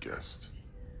Allfather's guest.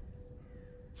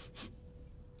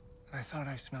 I thought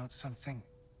I smelled something.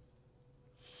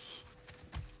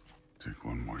 Take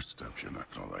one more step, you're not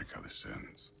gonna like how this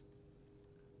ends.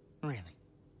 Really?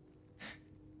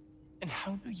 And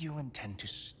how do you intend to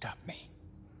stop me?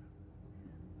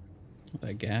 With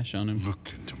that gash on him. Look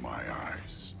into my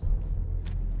eyes.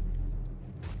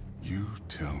 You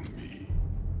tell me.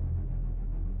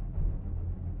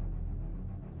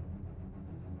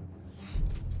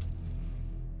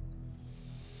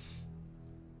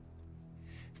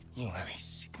 You are a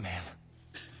sick man.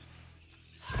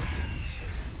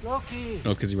 Loki,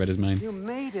 Oh, because he read his mind. you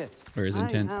made it. Or his I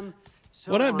intent. am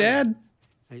so What up, honored. Dad?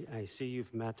 I see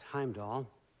you've met Heimdall.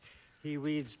 He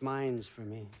reads minds for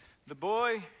me. The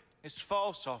boy is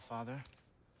false, Allfather.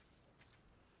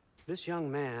 This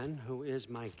young man, who is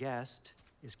my guest,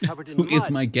 is covered in Who mud. is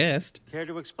my guest? Care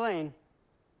to explain?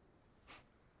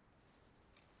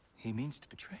 He means to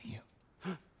betray you.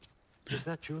 Is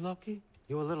that true, Loki?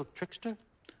 You a little trickster?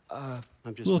 I'm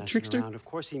just Little messing trickster? around. Of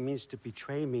course he means to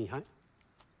betray me.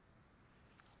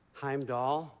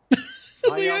 Heimdall.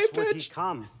 Why The else eye would he patch.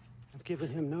 come? I've given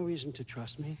him no reason to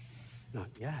trust me. Not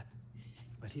yet.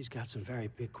 But he's got some very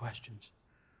big questions.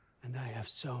 And I have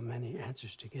so many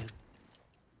answers to give.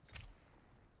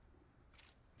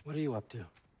 What are you up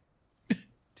to?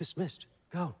 Dismissed.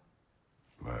 Go.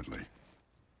 Gladly.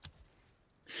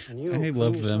 And you I clean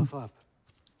love them. yourself up.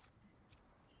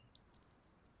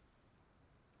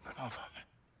 But Allfather,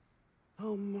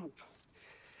 Oh,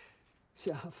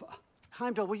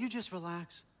 Heimdall, will you just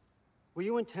relax? Were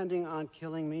you intending on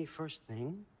killing me first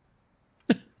thing?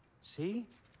 See?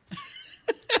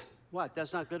 What,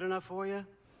 that's not good enough for you?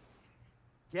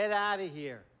 Get out of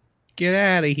here. Get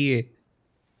out of here.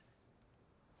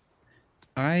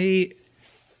 I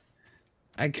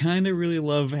kind of really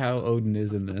love how Odin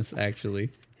is in this, actually.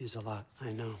 He's a lot,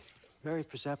 I know. Very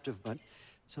perceptive, but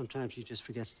sometimes he just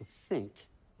forgets to think,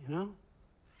 you know?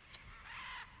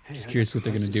 Hey, Just I curious got what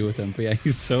they're gonna places do with him. But yeah,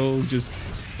 he's so just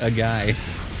a guy.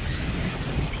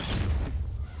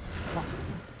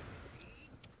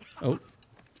 Oh.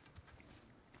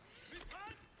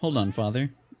 Hold on, Father.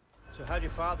 So how'd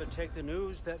your father take the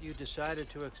news that you decided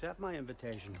to accept my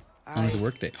invitation? On his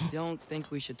workday. Don't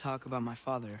think we should talk about my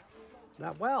father.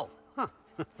 Not well, huh?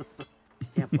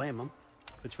 Can't blame him.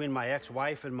 Between my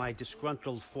ex-wife and my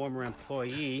disgruntled former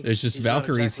employee, There's just he's not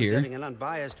Valkyries exactly here. getting an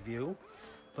unbiased view.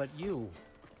 But you're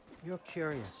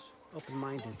curious,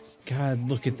 open-minded. God,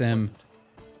 look at them.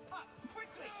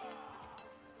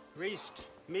 Priest,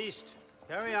 Meest,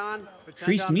 carry on. Pretend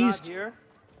Priest I'm not Meest. here.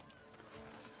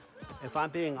 If I'm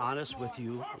being honest with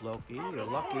you, Loki, you're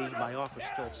lucky my offer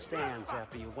still stands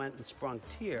after you went and sprung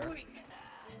Tyr.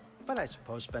 But I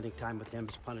suppose spending time with him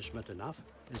is punishment enough,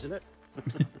 isn't it?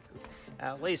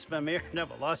 At least Mimir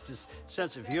never lost his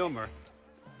sense of humor.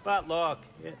 But look,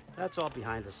 that's all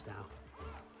behind us now.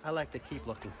 I like to keep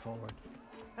looking forward.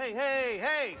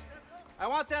 Hey! I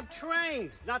want them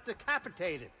trained, not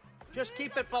decapitated. Just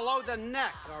keep it below the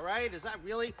neck, all right? Is that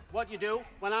really what you do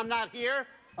when I'm not here?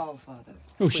 Allfather,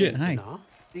 Oh shit, hi. No?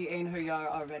 the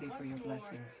Einherjar are ready for your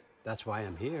blessings. That's why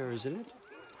I'm here, isn't it?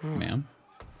 Ma'am.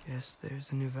 Guess there's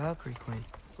a new Valkyrie Queen.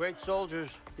 Great soldiers,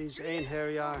 these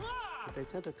Einherjar. but they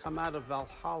tend to come out of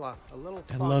Valhalla a little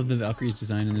I foggy. love the Valkyrie's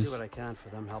design in Do this. what I can for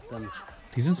them, help them.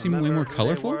 These don't seem way remember more who they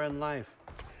colorful were in life.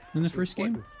 than the It's first game.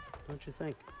 important, don't you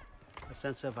think? A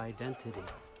sense of identity.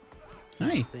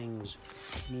 Hi. Things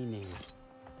meaning.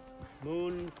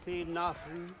 Moon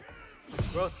Nafen,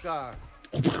 Hrothgar.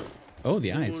 Oh,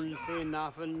 the eyes. Moon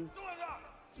Nafen,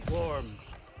 Worm.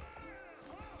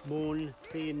 Moon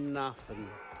Nafen,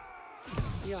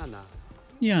 Yana.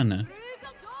 Yana.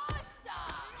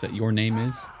 Is that your name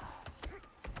is?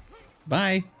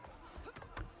 Bye.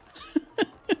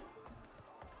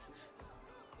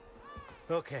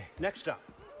 Okay, next up.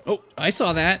 Oh, I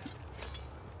saw that.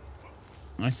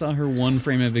 I saw her one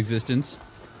frame of existence.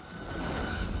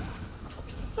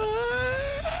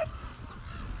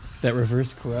 That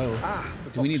reverse crow.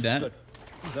 Do we need that? Good.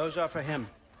 Those are for him.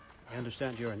 I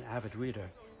understand you're an avid reader.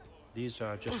 These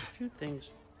are just a few things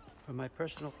from my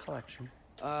personal collection.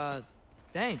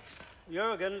 Thanks.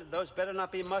 Jurgen, those better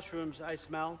not be mushrooms I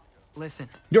smell. Listen,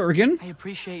 Jurgen? I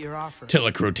appreciate your offer.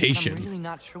 Teleportation. I'm really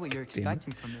not sure what you're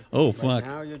expecting from me. Oh, Right fuck.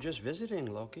 now you're just visiting,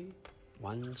 Loki.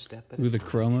 One step at Ooh, a the time.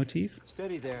 crow motif?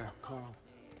 Steady there, Carl.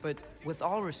 But with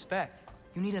all respect,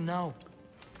 you need to know.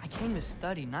 I came to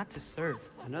study, not to serve.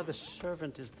 Another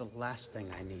servant is the last thing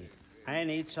I need. I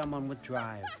need someone with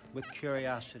drive, with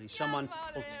curiosity, someone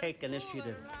who'll take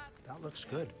initiative. That looks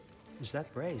good. Is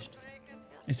that braised?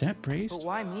 Is that braised? But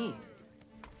why me?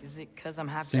 Is it because I'm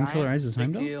half Same giant? color eyes as Big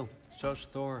Heimdall? deal. So's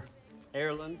Thor.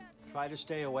 Erlen, try to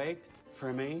stay awake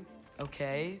for me.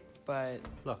 Okay, but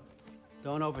Look,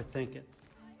 don't overthink it.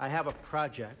 I have a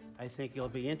project I think you'll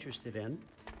be interested in.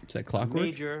 Is that A clockwork?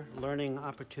 major learning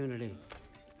opportunity.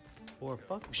 For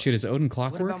both of us. Shit, is Odin what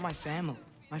clockwork? about my family,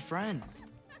 my friends?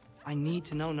 I need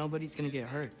to know nobody's gonna get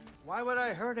hurt. Why would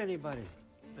I hurt anybody?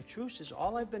 A truce is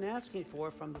all I've been asking for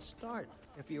from the start,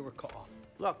 if you recall.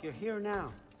 Look, you're here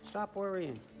now. Stop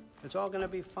worrying. It's all gonna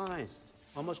be fine.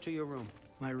 Almost to your room.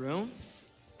 My room?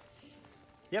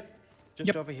 Yep, just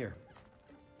Yep. over here.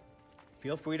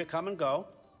 Feel free to come and go.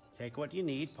 Take what you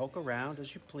need, poke around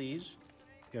as you please.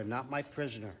 You're not my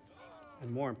prisoner.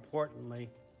 And more importantly,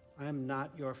 I'm not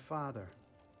your father.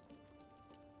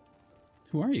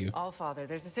 Who are you? Allfather,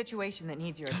 there's a situation that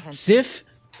needs your attention. Sif?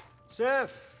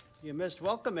 Sif, you missed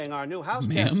welcoming our new house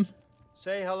Ma'am? guest.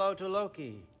 Say hello to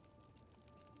Loki.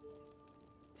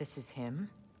 This is him.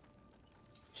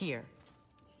 Here.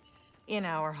 In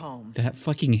our home. That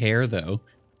fucking hair, though.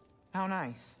 How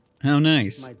nice. How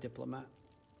nice. My diplomat.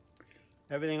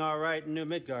 Everything all right in New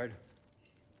Midgard?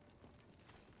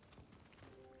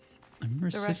 I remember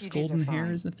The Sif's refugees golden are hair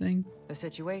fine. is a thing. The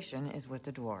situation is with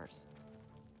the dwarves.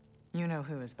 You know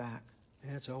who is back.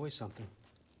 Yeah, it's always something.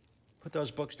 Put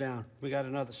those books down. We got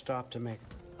another stop to make.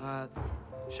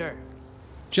 Sure.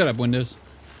 Shut up, Windows.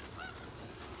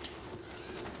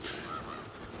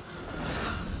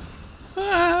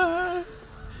 Ah,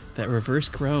 that reverse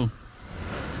crow.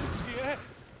 Yeah.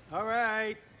 All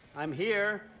right, I'm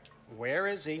here. Where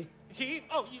is he?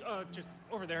 Just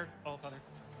over there, Allfather.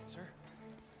 Sir.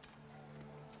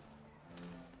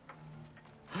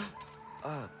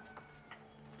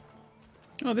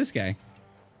 Oh, this guy.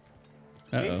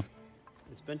 Uh-oh.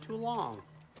 It's been too long.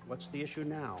 What's the issue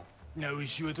now? No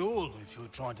issue at all if you're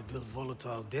trying to build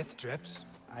volatile death traps.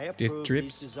 I approve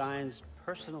trips? these designs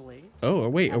personally. Oh,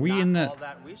 wait, are and we not in the... all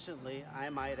that recently, I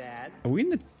might add. Are we in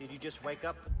the... Did you just wake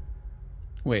up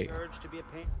Wait. the urge to be a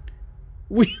pain?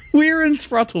 We're in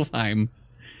Svartalfheim.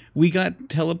 We got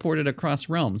teleported across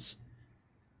realms.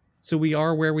 So we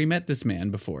are where we met this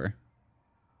man before.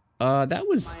 That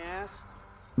was My ass?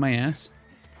 my ass.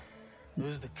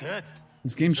 Who's the cut?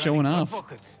 This game's showing off.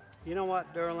 Pockets. You know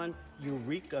what, Derlin? You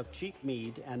reek of cheap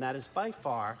mead, and that is by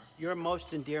far your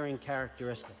most endearing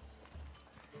characteristic.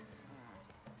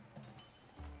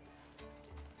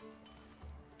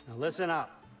 Now listen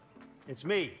up. It's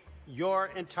me,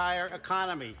 your entire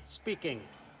economy, speaking.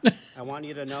 I want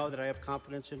you to know that I have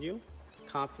confidence in you.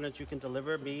 Confidence you can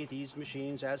deliver me these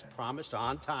machines as promised,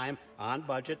 on time, on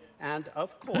budget, and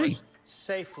of course, Hey.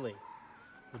 safely.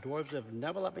 The dwarves have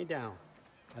never let me down,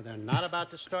 and they're not about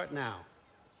to start now.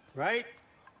 Right?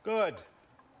 Good.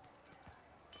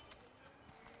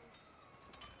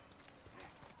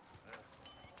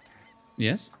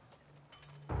 Yes?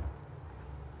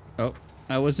 Oh,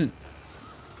 I wasn't...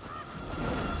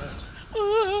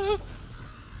 Ah.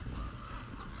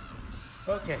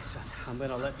 Okay, son, I'm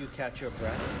gonna let you catch your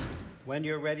breath. When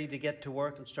you're ready to get to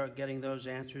work and start getting those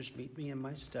answers, meet me in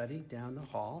my study down the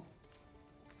hall.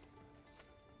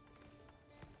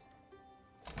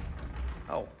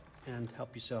 Oh, and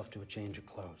help yourself to a change of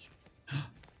clothes.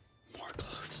 More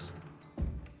clothes.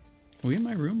 Are we in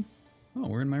my room? Oh,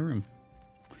 we're in my room.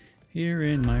 Here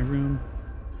in my room.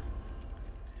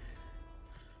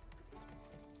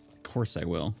 Of course I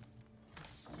will.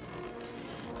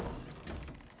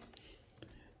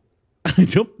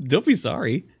 Don't be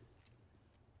sorry.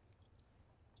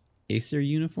 Acer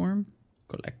uniform?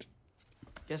 Collect.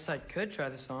 Guess I could try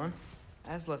this on.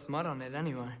 Has less mud on it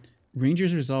anyway.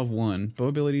 Ranger's Resolve 1. Bow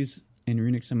abilities and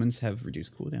runic summons have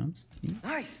reduced cooldowns.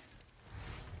 Nice!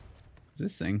 What's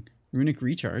this thing? Runic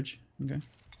recharge. Okay.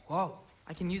 Whoa,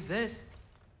 I can use this.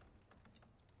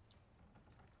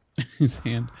 His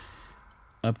hand.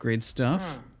 Upgrade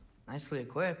stuff. Nicely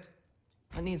equipped.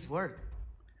 That needs work.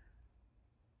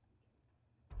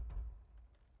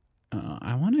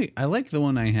 I like the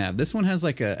one I have. This one has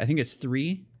like I think it's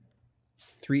three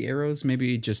arrows.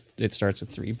 Maybe just it starts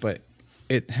with 3, but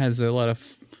it has a lot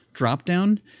of drop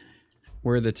down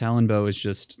where the Talon bow is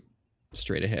just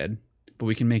straight ahead. But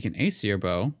we can make an Aesir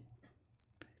bow,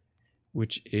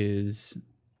 which is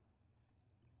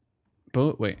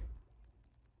bow. Wait.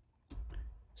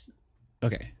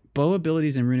 Okay. Bow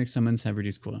abilities and runic summons have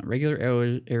reduced cooldown.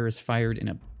 Regular arrows fired in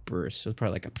a burst. So it's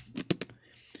probably like a.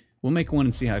 We'll make one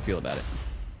and see how I feel about it.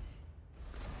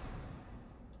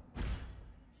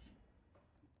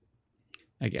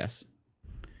 I guess.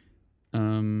 I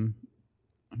don't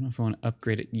know if I want to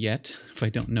upgrade it yet, if I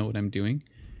don't know what I'm doing.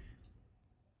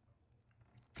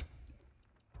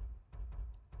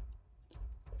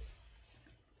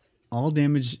 All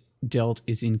damage dealt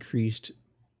is increased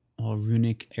while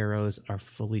runic arrows are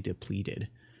fully depleted.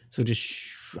 So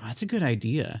just that's a good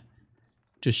idea.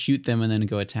 Just shoot them and then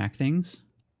go attack things.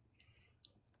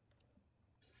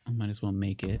 I might as well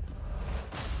make it.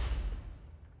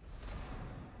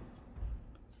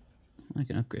 I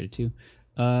can upgrade it too.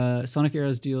 Sonic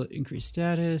arrows deal increased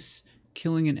status.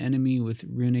 Killing an enemy with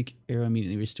runic arrow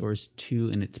immediately restores 2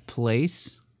 in its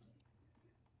place.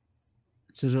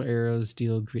 Sigil arrows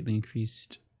deal greatly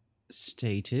increased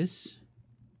status.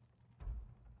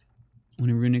 When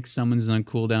a runic summons is on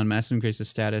cooldown, massive increase the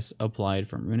status applied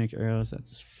from runic arrows.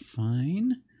 That's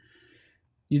fine.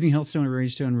 Using health stone or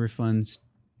rage stone refunds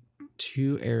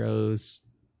 2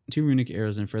 runic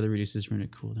arrows and further reduces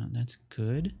runic cooldown. That's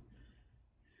good.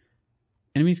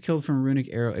 Enemies killed from a runic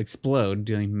arrow explode,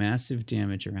 dealing massive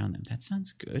damage around them. That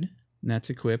sounds good. And that's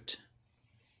equipped.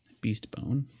 Beast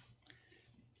bone.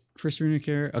 First runic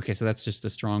arrow. Okay, so that's just the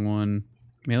strong one.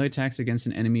 Melee attacks against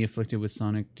an enemy afflicted with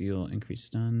sonic deal increased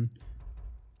stun.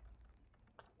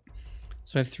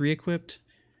 So I have 3 equipped.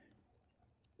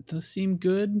 Those seem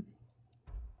good.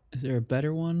 Is there a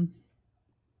better one?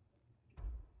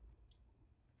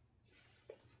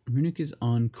 Runic is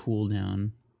on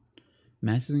cooldown.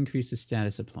 Massive increase the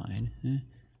status applied.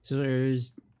 So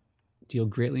arrows deal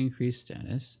greatly increased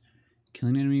status.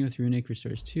 Killing an enemy with runic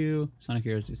restores 2. Sonic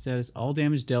arrows do status. All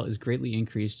damage dealt is greatly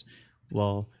increased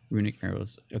while runic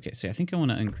arrows. Okay, so I think I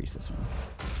want to increase this one.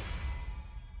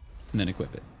 And then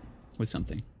equip it with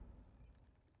something.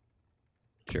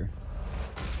 Sure.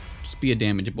 Just be a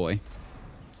damage boy.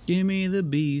 Give me the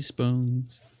beast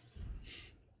bones.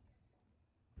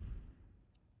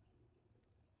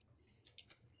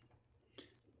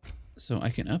 So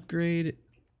I can upgrade.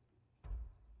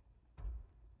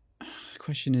 The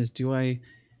question is, do I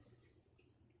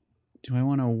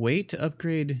want to wait to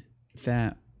upgrade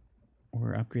that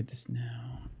or upgrade this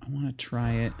now? I want to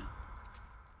try it.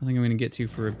 I think I'm going to get to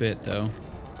for a bit though.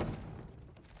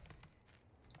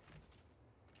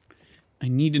 I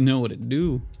need to know what it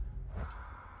do.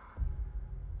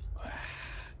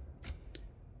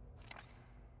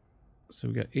 So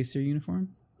we got Acer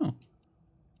uniform. Oh.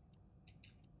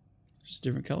 Just a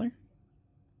different color?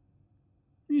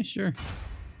 Yeah, sure.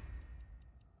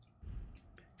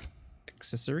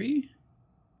 Accessory?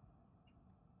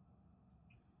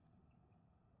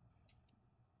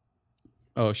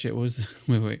 Oh shit, what was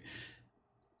the, wait.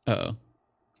 Uh-oh.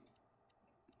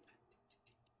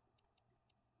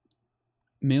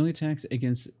 Melee attacks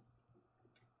against...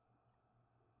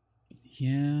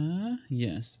 Yeah,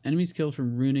 yes. Enemies killed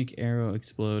from runic arrow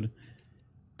explode.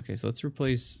 Okay, so let's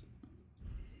replace...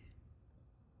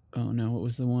 Oh no, what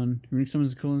was the one? Runic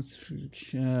summons coolness.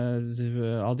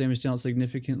 All damage dealt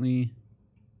significantly.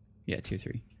 Yeah,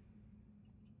 2/3.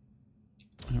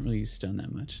 I don't really use stun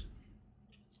that much.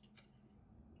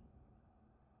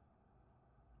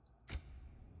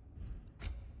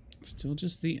 Still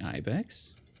just the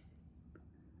ibex.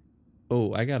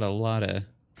 Oh, I got a lot of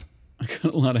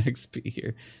XP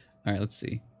here. All right, let's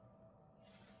see.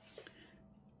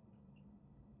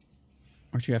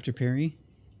 Aren't you after parry?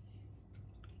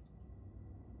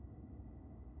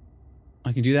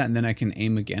 I can do that and then I can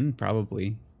aim again,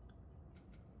 probably.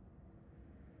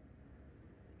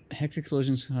 Hex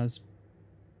explosions cause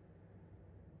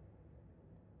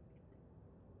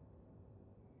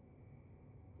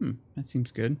That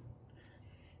seems good.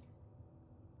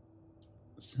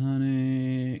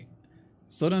 Sonic.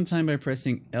 Slow down time by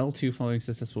pressing L2 following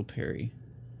successful parry.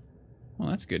 Well,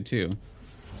 that's good too.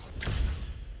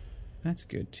 That's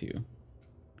good too.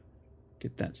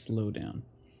 Get that slow down.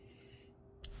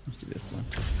 Let's do this though.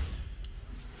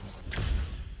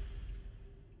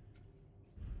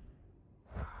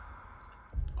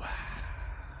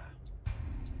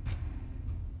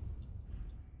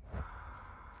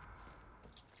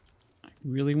 I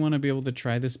really want to be able to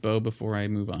try this bow before I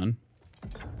move on.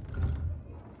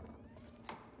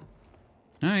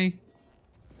 Hi.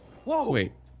 Whoa!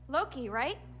 Wait. Loki,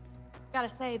 right? Gotta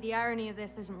say, the irony of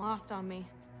this isn't lost on me.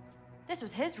 This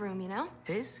was his room, you know?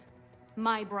 His?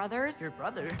 My brother's. Your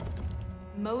brother?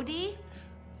 Modi?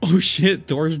 Oh shit,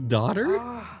 Thor's daughter?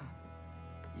 Ah,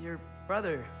 your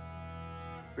brother.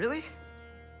 Really?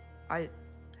 I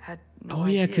had no Oh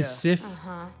yeah, idea. because Sif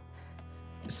Uh-huh.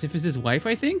 Sif is his wife,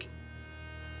 I think?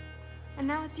 And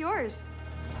now it's yours.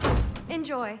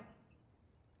 Enjoy.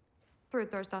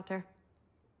 Thor's daughter.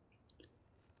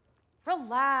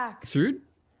 Relax. Thrud?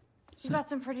 You've got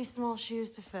some pretty small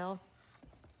shoes to fill.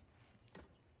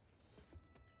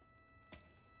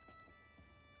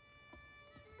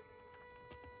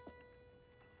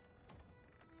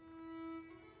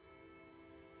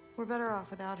 We're better off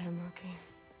without him, Loki.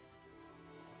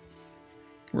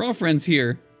 We're all friends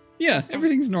here. Yeah,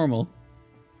 everything's normal.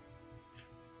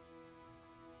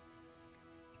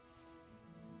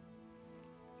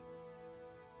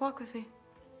 Walk with me.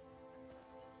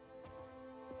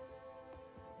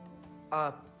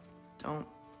 Don't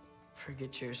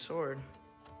forget your sword.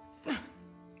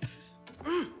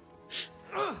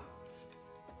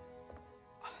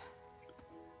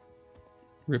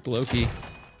 Rip Loki.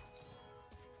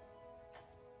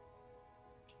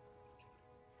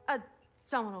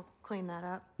 Someone will clean that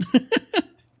up.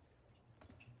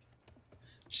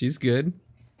 She's good.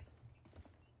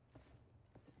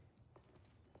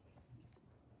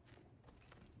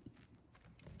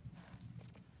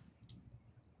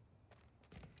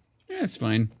 Yeah, it's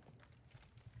fine.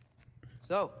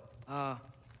 So,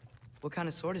 what kind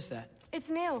of sword is that? It's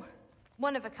new.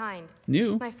 One of a kind.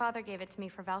 New? My father gave it to me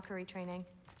for Valkyrie training.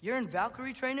 You're in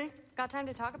Valkyrie training? Got time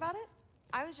to talk about it?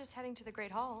 I was just heading to the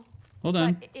Great Hall. Hold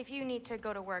on. But if you need to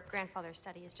go to work, grandfather's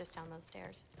study is just down those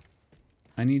stairs.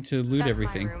 I need to loot That's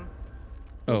everything. my room.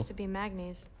 Oh. Used to be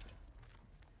Magni's.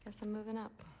 Guess I'm moving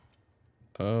up.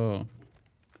 Oh.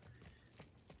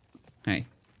 Hey.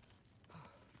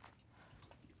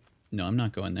 No, I'm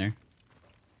not going there.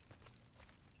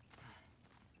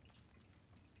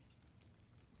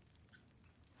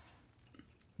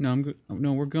 No,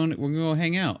 we're going to go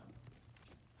hang out.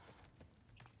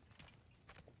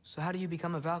 So how do you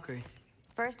become a Valkyrie?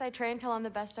 First, I train till I'm the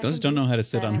best I Those can don't be. know how to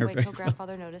sit Then on I her wait very till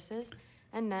grandfather notices,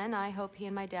 and then I hope he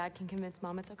and my dad can convince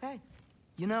mom it's okay.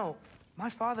 You know, my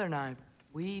father and I,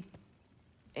 we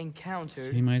encountered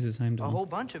Same eyes as a Heimdall. whole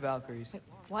bunch of Valkyries.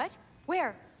 What?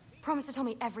 Where? Promise to tell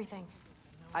me everything.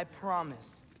 I promise.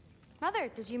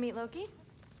 Mother, did you meet Loki?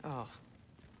 Oh,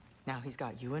 now he's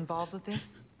got you involved with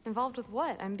this? Involved with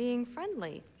what? I'm being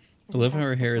friendly. I love how Isn't her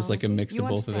that hair is like a diplomacy? mix You of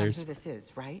both of understand theirs. who this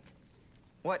is, right?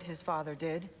 What his father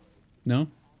did? No?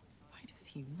 Why does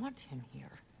he want him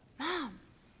here? Mom!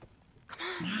 Come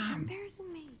on, you're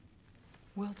embarrassing me.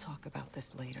 We'll talk about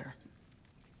this later.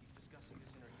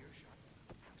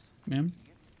 Ma'am?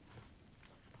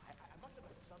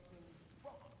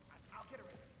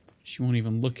 She won't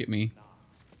even look at me.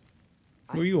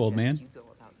 Who are you, old man? You go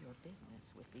about your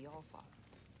business with the Allfather.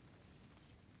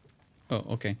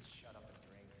 Oh, okay.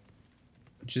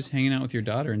 Just hanging out with your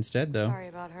daughter instead, though. Sorry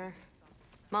about her.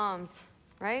 Mom's,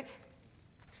 right?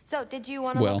 So, did you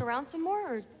want to Well. look around some more,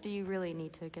 or do you really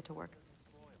need to get to work?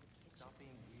 Stop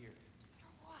being weird.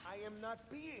 I am not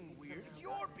being weird.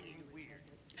 You're being weird.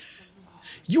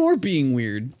 You're being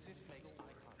weird.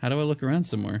 How do I look around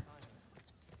somewhere?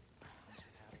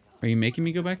 Are you making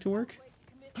me go back to work?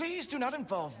 Please do not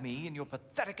involve me in your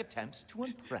pathetic attempts to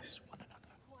impress one another.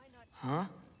 Huh?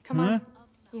 Come on.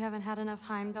 You haven't had enough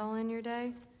Heimdall in your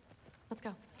day? Let's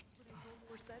go.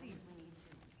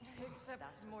 Except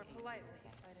more politely,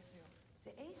 I'd assume.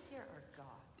 The Ace here are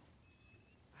gods.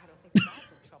 I don't think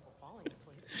gods in trouble falling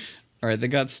asleep. All right, they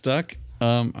got stuck.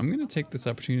 I'm going to take this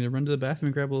opportunity to run to the bathroom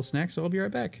and grab a little snack, so I'll be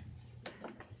right back.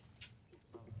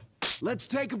 Let's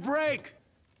take a break.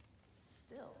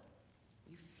 Still,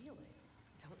 you feel it,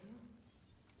 don't you?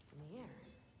 In the air.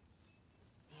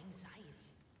 The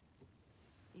anxiety.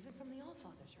 Even from the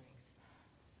Allfather's rings.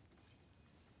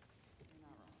 You're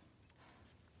not wrong.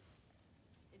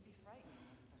 It'd be frightening.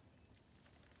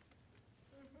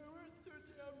 If I weren't so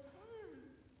damn tired.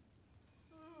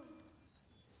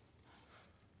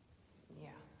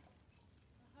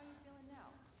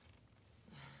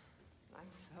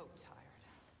 I'm so tired.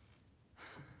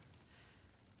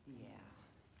 Yeah.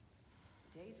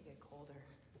 Days get colder.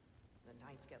 The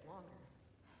nights get longer.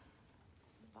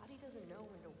 The body doesn't know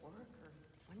when to work or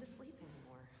when to sleep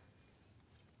anymore.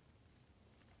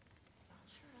 Not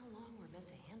sure how long we're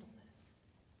meant to handle this.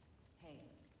 Hey,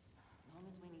 long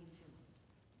as we need to.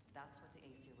 That's what the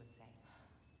Aesir would say.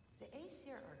 The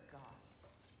Aesir are gods.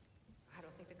 I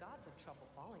don't think the gods have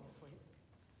trouble falling asleep.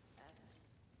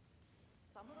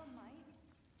 Some of them might.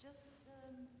 Just,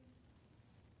 well,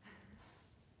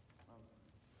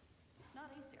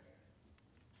 not Aesir.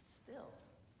 Still,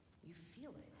 you feel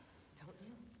it, don't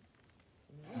you?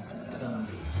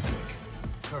 Tommy,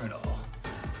 Colonel,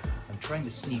 I'm trying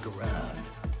to sneak around,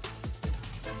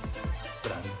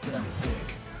 but I'm dummy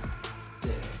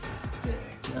thick,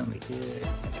 dummy thick,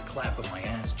 and the clap of my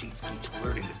ass cheeks keeps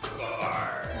alerting the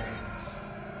guards.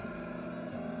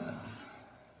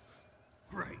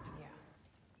 Right. Yeah.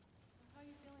 How are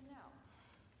you feeling now?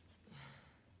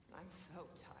 I'm so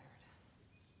tired.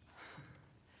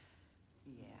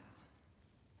 Yeah.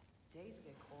 Days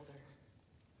get colder.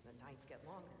 The nights get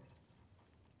longer.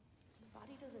 The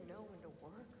body doesn't know when to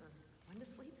work or when to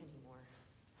sleep anymore.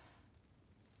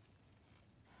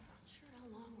 Not sure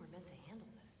how long we're meant to handle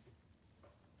this.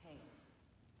 Hey,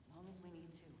 long as we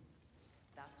need to.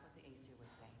 That's what the Aesir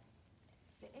would say.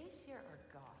 The Aesir are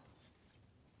gods.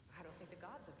 I don't think the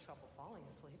gods have trouble falling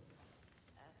asleep.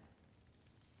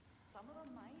 Some of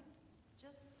them might.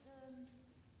 Just,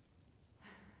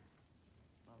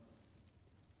 well,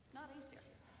 not Aesir.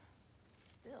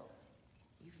 Still,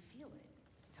 you feel it,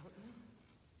 don't you?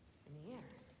 In the air.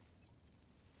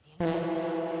 The anxiety.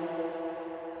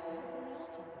 Even from the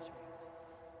all-father's race.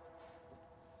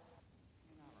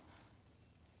 You're not wrong.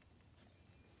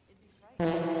 It'd be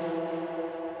frightening.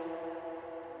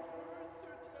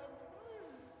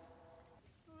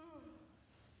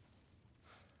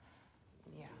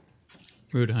 Yeah.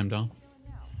 Rude Heimdall.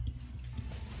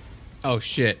 Oh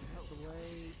shit.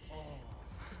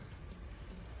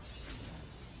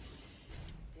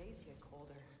 Days get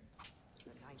colder.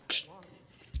 The nights get longer.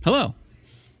 Hello.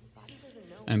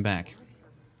 I'm back.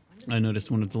 I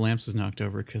noticed one of the lamps was knocked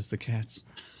over because the cats.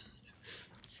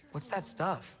 What's that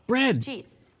stuff? Bread.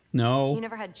 Cheese. No. You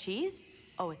never had cheese?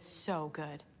 Oh, it's so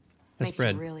good. That's Makes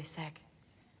bread. you really sick.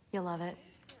 You'll love it.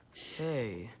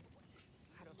 Hey.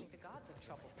 I don't think the gods have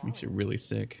trouble Makes you really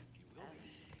sick.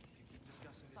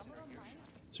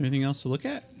 Is there anything else to look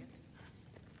at?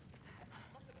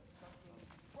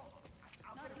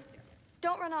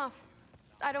 Don't run off.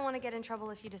 I don't want to get in trouble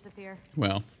if you disappear.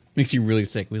 Well, makes you really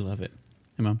sick. We love it.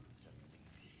 Hey, Mom.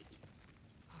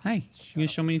 Hi. You gonna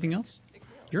show me anything else?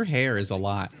 Your hair is a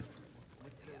lot.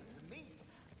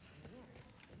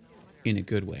 In a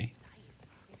good way.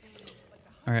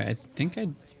 Alright, I think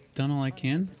I've done all I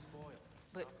can.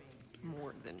 But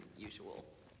more than usual.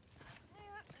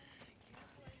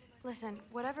 Listen,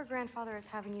 whatever grandfather is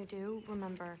having you do,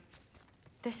 remember,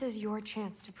 this is your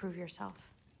chance to prove yourself.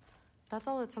 That's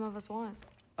all that some of us want.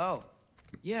 Oh,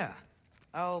 yeah.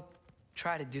 I'll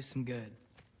try to do some good.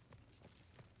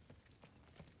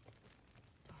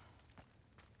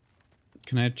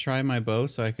 Can I try my bow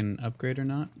so I can upgrade or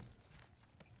not?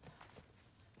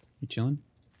 You chilling?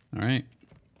 Alright.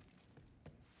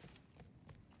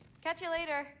 Catch you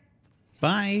later.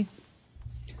 Bye.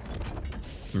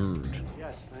 Third.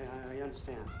 Yes, I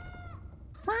understand.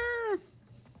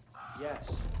 Yes.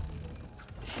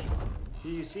 Do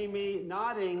you see me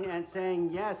nodding and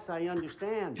saying, yes, I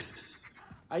understand?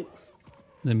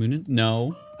 The moon?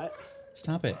 No. I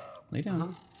Stop it. Lay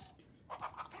down.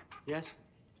 Yes.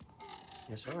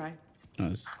 Yes, all right. Oh,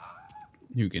 it's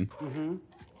Hugin. Mm-hmm.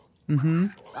 Mm-hmm.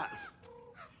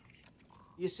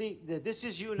 You see, this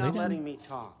is you Lay not down. letting me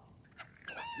talk.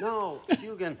 No,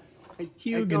 Hugin. I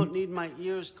Hugin. don't need my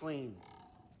ears clean.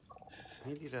 I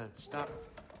need you to stop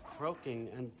croaking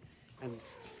and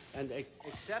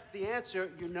accept the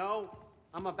answer you know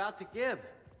I'm about to give.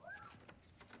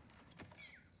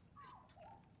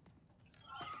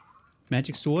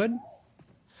 Magic sword?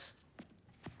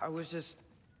 I was just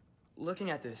looking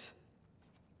at this.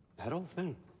 That old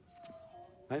thing.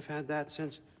 I've had that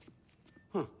since...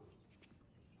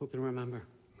 Who can remember?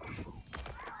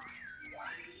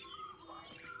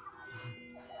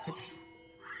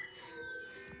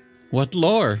 What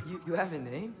lore? You have a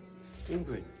name?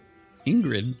 Ingrid.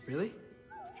 Ingrid? Really?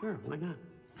 Sure, why not?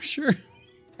 Sure.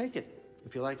 Take it,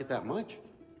 if you like it that much.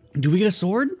 Do we get a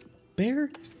sword? Bear?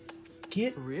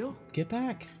 Get... For real? Get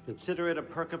back. Consider it a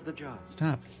perk of the job.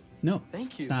 Stop. No.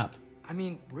 Thank you. Stop. I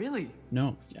mean, really?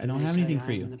 No, I don't They have say anything I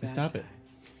for am you. the bad Stop guy. it.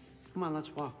 Come on,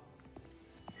 let's walk.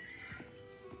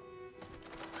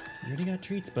 You already got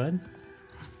treats, bud.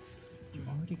 You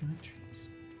already got trees.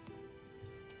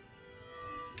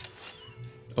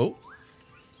 Oh.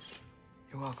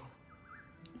 You're welcome.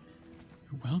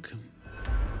 You're welcome.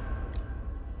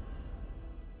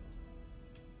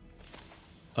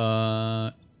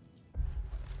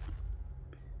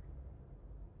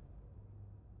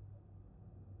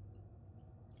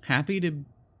 Happy to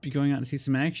be going out to see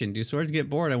some action. Do swords get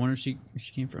bored? I wonder where she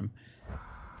came from.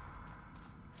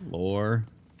 Lore.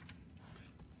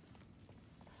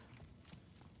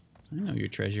 I know your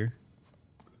treasure.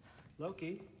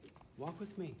 Loki, walk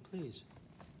with me, please.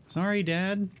 Sorry,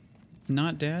 Dad.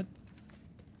 Not Dad.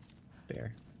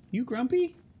 Bear. You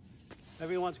grumpy?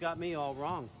 Everyone's got me all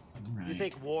wrong. Right. You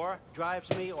think war drives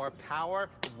me, or power,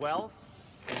 wealth?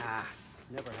 Nah,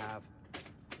 never have.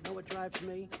 You know what drives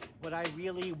me? What I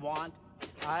really want?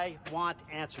 I want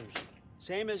answers.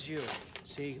 Same as you.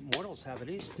 See, mortals have it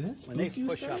easy. When they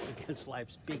push up against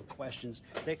life's big questions,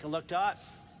 they can look to us.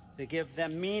 They give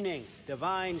them meaning,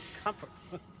 divine comfort.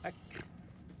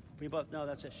 We both know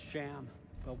that's a sham.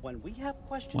 But when we have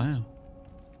questions, wow.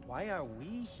 Why are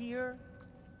we here?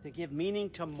 To give meaning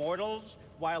to mortals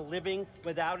while living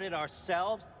without it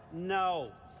ourselves?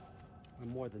 No. We're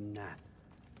more than that.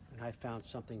 And I found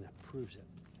something that proves it.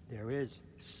 There is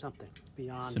something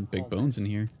beyond Some big all bones that. in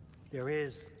here. There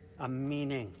is a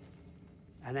meaning,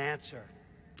 an answer,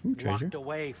 Ooh, treasure. locked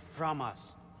away from us.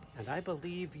 And I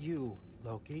believe you,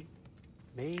 Loki,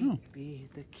 may be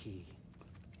the key.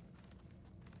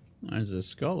 There's a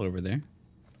skull over there.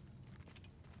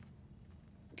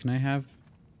 Can I have...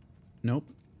 Nope.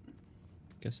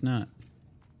 Guess not.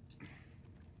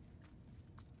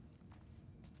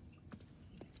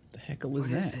 The heck was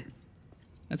What is that? it?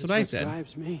 That's It's what I said.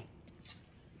 Drives me.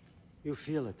 You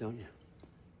feel it, don't you?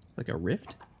 Like a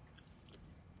rift?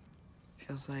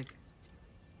 Feels like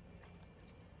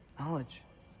knowledge.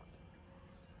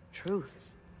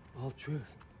 Truth. All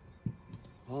truth.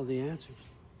 All the answers.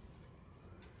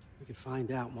 We could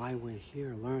find out why we're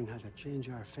here, learn how to change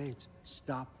our fates,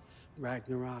 stop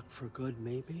Ragnarok for good,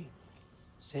 maybe.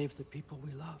 Save the people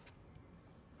we love.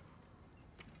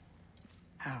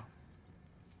 How?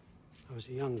 I was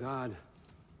a young god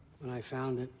when I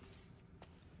found it.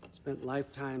 Spent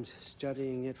lifetimes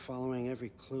studying it, following every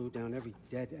clue down every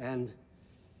dead end,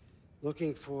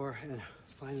 looking for and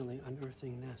finally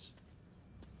unearthing this.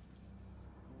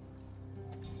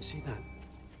 You see that?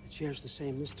 It shares the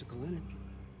same mystical energy.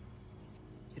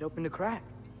 It opened a crack.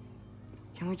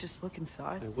 Can we just look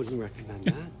inside? I wouldn't recommend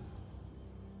that.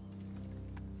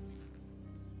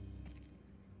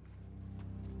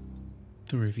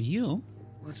 The reveal?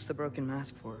 What's the broken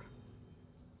mask for?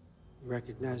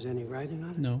 Recognize any writing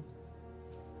on it? No.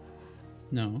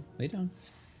 No, they don't.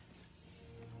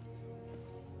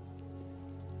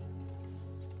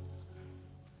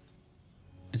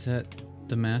 Is that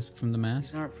the mask from the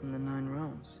mask? These aren't from the 9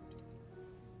 realms.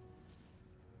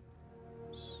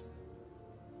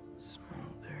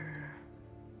 Smolder.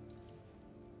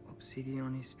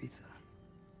 Obsidione Spitha.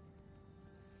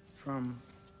 From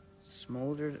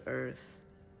smoldered earth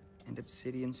and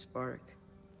obsidian spark.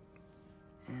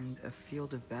 And a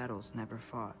field of battles never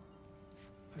fought.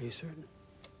 Are you certain?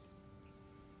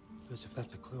 Because if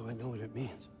that's a clue, I know what it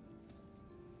means.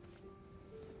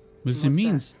 What does it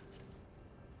mean?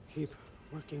 Keep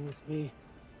working with me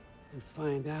and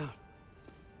find out.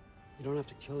 You don't have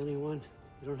to kill anyone.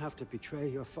 You don't have to betray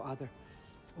your father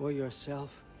or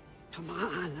yourself. Come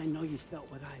on, I know you felt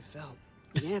what I felt.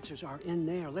 The answers are in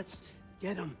there. Let's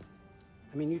get them.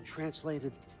 I mean, you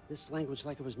translated this language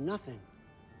like it was nothing.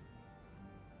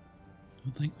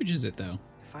 What language is it, though?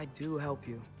 If I do help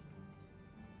you,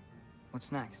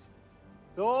 what's next?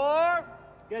 Thor,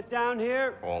 get down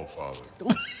here. All father.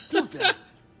 Don't do that.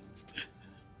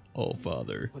 Oh,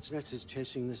 Father. What's next is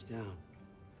chasing this down.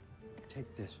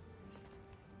 Take this.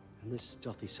 And this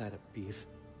stealthy side of beef.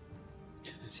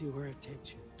 And see where it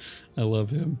takes you. I love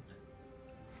him.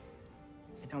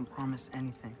 I don't promise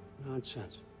anything.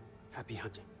 Nonsense. Happy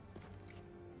hunting.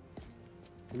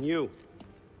 And you.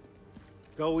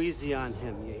 Go easy on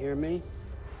him, you hear me?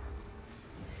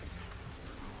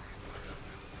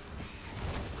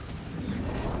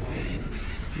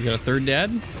 You got a third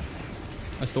dad?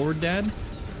 A Thor dad?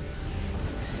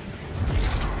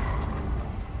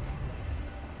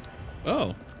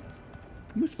 Oh.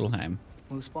 Muspelheim.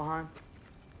 Muspelheim?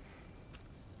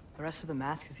 The rest of the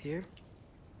mask is here?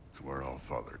 It's where all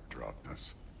father dropped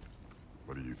us.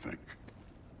 What do you think?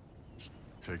 Just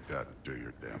take that and do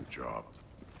your damn job.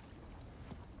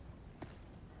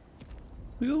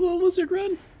 Look at the little lizard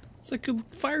run. It's like a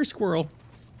fire squirrel.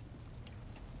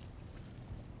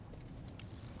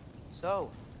 So,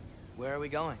 where are we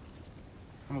going?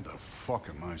 How the fuck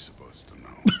am I supposed to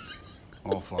know?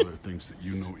 Allfather thinks that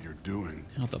you know what you're doing.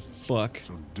 How the fuck?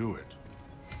 So do it.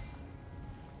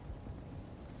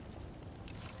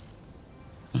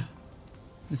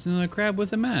 This is another crab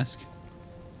with a mask.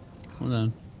 Hold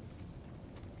on.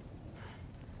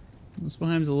 This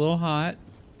behind is a little hot.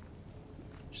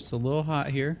 Just a little hot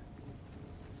here.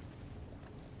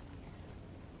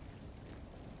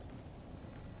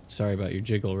 Sorry about your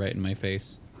jiggle right in my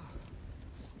face.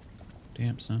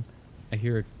 Damn, son. I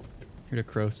heard a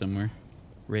crow somewhere.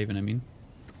 Raven, I mean.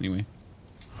 Anyway.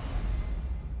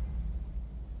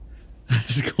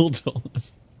 Skull told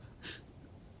us.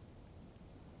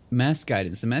 Mask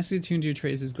guidance. The mask is attuned to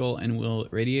Trace's goal and will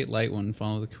radiate light when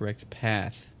follow the correct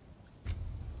path.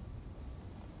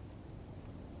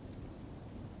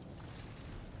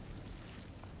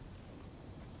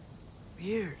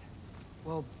 Weird.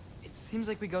 Well, it seems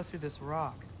like we go through this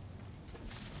rock.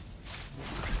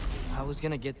 I was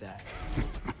gonna get that.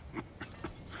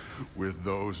 With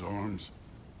those arms?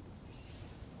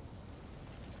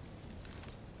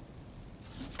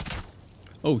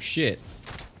 Oh shit.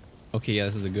 Okay, yeah,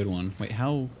 this is a good one. Wait,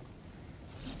 how?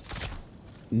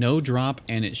 No drop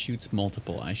and it shoots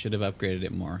multiple. I should have upgraded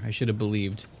it more. I should have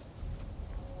believed.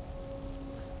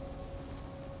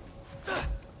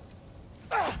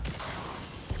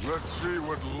 Let's see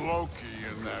what Loki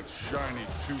and that shiny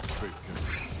toothpick can do.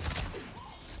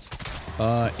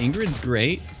 Ingrid's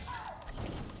great.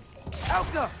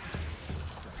 Alka!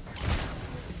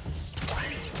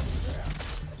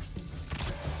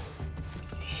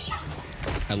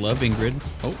 I love Ingrid.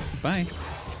 Oh, bye.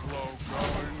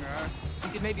 You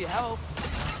could maybe help.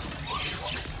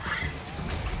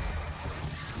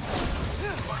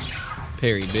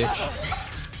 Parry, bitch.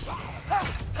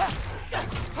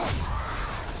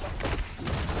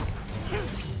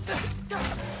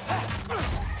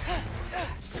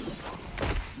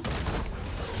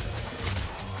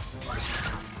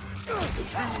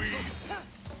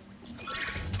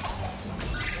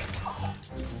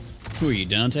 Who are you,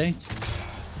 Dante?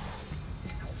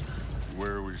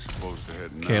 Where are we supposed to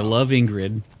head now? Okay, I love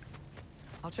Ingrid.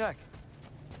 I'll check.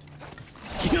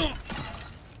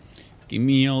 Give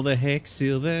me all the hex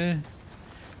silver.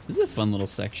 This is a fun little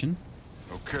section.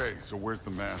 Okay, so where's the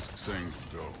mask saying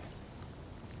to go?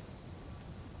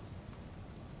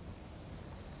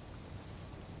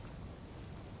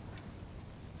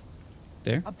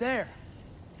 There? Up there.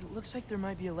 It looks like there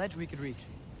might be a ledge we could reach.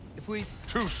 If we...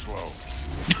 Too slow.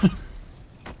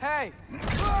 Hey!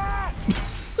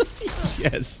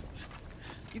 Yes.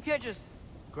 You can't just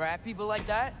grab people like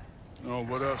that. Oh,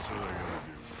 what else are they gonna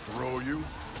do? Throw you?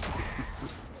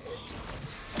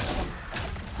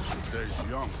 Today's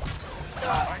young.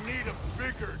 I need a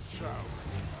bigger child.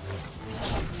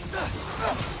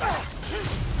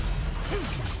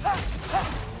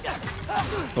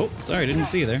 Oh, sorry, didn't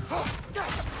see you there.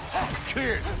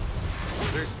 Kid,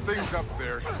 there's things up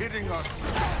there hitting us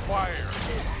with fire.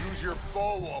 Use your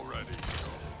bow already.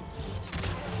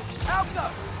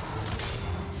 Alka!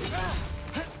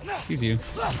 Excuse you.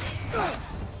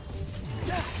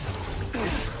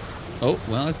 Oh,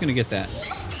 well, I was gonna get that.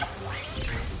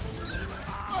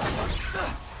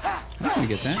 I was gonna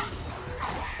get that.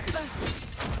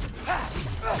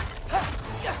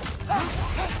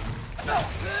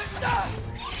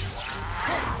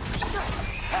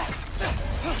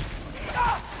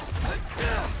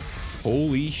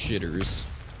 Holy shitters.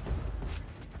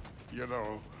 You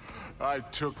know, I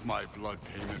took my blood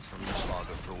payment from your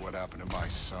father for what happened to my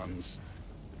sons.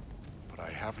 But I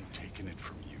haven't taken it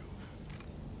from you.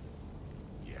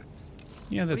 Yet.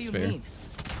 Yeah, that's fair. Mean?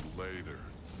 Later.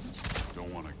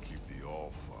 Don't want to keep the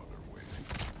Allfather waiting.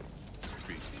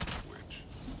 Speaking of which,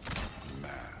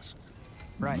 mask.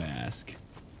 Right. Mask.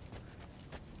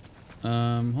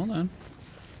 Hold on.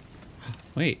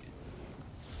 Wait.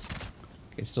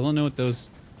 Okay, still don't know what those...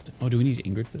 Oh, do we need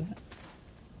Ingrid for that?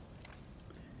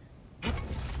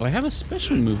 Oh, I have a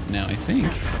special move now, I think.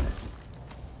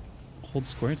 Hold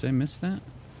square, did I miss that?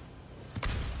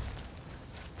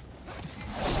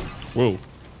 Whoa.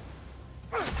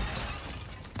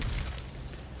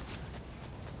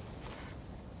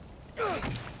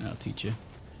 I'll teach you.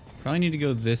 Probably need to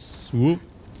go this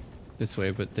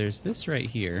way, but there's this right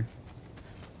here.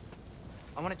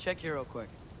 I want to check here real quick.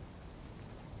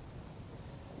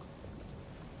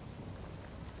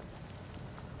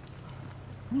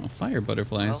 Oh, fire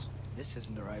butterflies. Well, this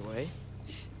isn't the right way.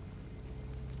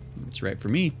 It's right for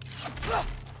me. What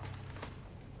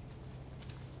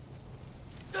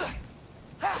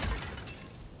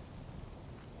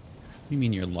do you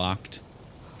mean you're locked?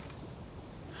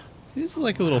 This is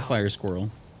like a little fire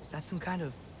squirrel. Is that some kind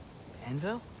of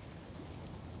anvil?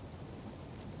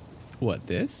 What,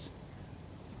 this?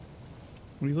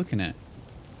 What are you looking at?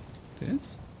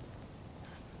 This?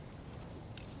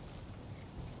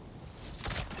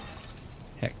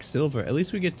 Heck, silver. At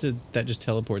least we get to... That just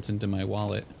teleports into my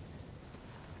wallet.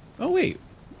 Oh, wait.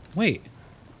 Wait.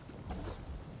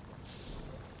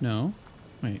 No.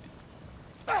 Wait.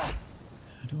 How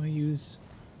do I use...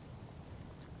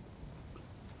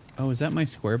 Oh, is that my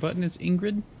square button? Is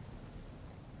Ingrid?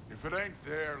 If it ain't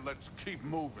there, let's keep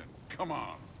moving. Come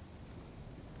on.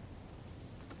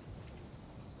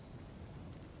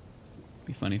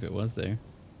 Be funny if it was there.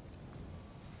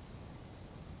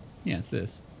 Yeah, it's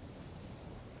this.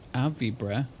 Obvi,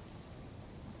 bruh.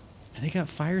 And they got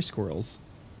fire squirrels.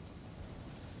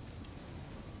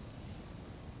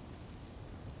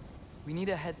 We need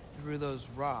to head through those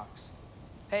rocks.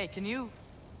 Hey, can you...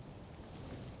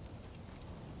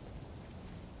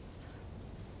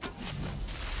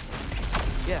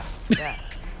 Yeah,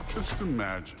 that. Just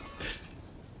imagine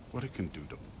what it can do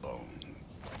to bone.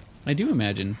 I do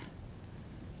imagine.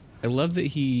 I love that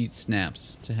he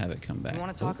snaps to have it come back. You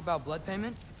want to talk about blood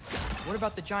payment? What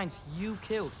about the giants you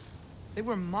killed? They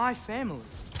were my family.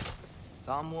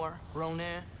 Thamor,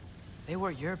 Ronair, they were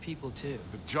your people too.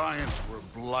 The giants were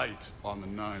blight on the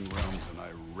 9 realms, and I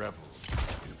reveled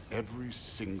in every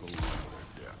single one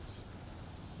of their deaths.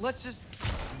 Let's just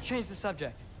change the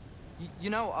subject.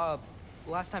 You know,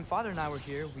 last time Father and I were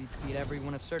here, we beat every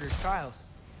one of Surtur's trials.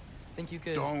 Think you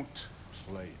could... Don't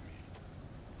play me.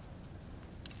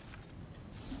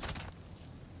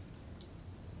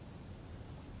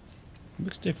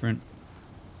 Looks different.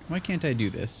 Why can't I do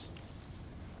this?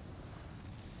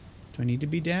 Do I need to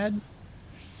be dad?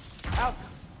 Out.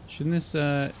 Shouldn't this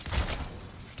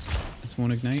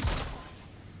won't ignite?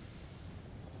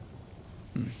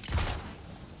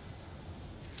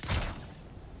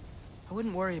 I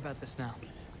wouldn't worry about this now.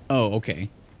 Oh, okay.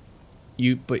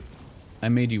 But I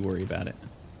made you worry about it.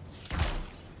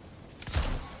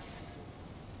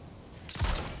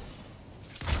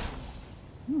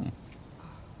 Hmm.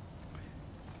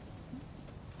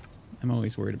 I'm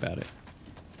always worried about it.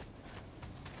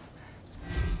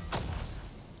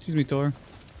 Excuse me, Thor.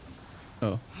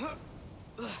 Oh.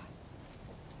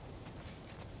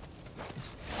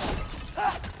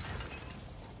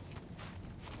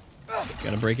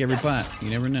 Gotta break every pot. You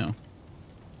never know.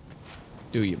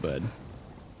 Do you, bud?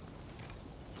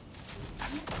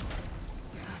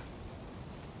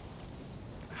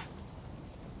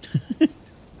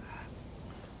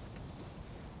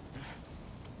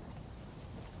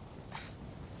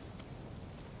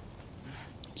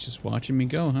 Just watching me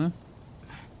go, huh?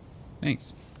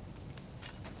 Thanks.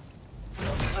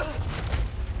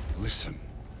 Listen,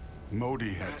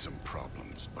 Modi had some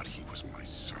problems, but he was my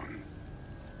son.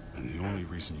 And the only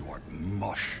reason you aren't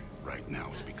mush right now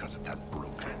is because of that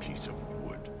broken piece of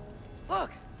wood.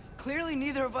 Look, clearly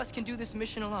neither of us can do this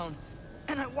mission alone.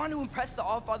 And I want to impress the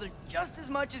Allfather just as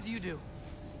much as you do.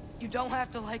 You don't have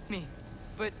to like me,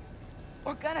 but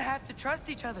we're gonna have to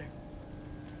trust each other.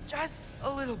 Just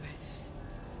a little bit.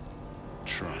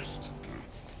 Trust.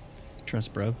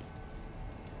 Trust, bruv.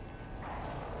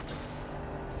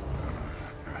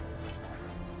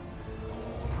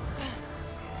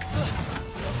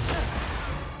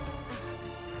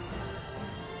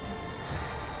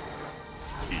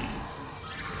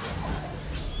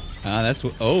 Ah, that's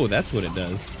what. Oh, that's what it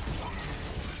does.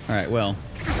 All right, well.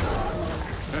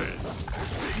 Hey,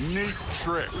 neat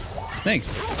trick.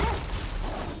 Thanks.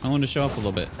 I wanted to show off a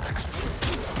little bit.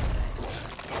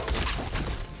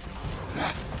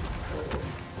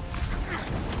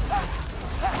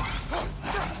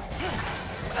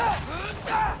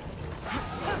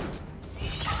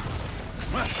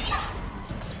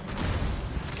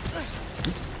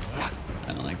 Oops.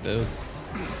 I don't like those.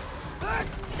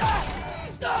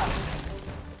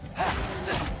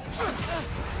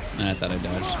 I thought I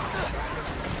dodged.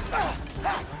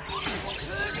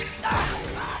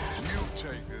 You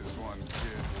take this one,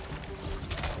 kid.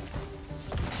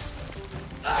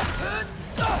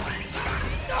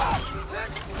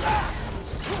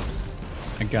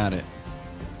 I got it.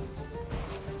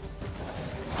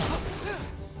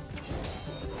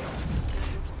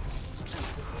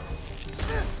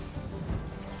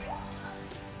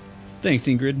 Thanks,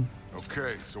 Ingrid.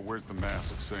 Okay, so where's the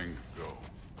massive thing to go?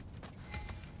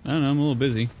 I don't know, I'm a little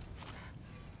busy.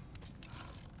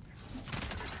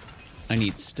 I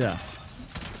need stuff.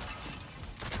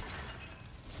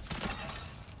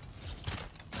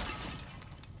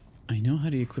 I know how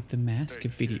to equip the mask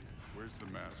if it... Where's the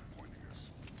mask pointing us?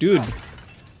 Dude!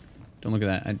 Don't look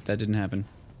at that. That didn't happen.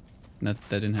 That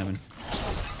didn't happen.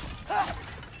 Oh,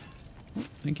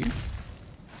 thank you.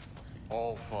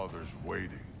 All Father's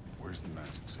waiting. We're Where's the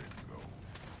mask safe to go?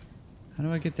 How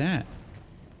do I get that?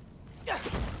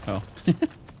 Oh.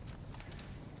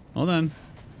 Hold on.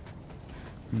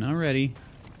 I'm not ready.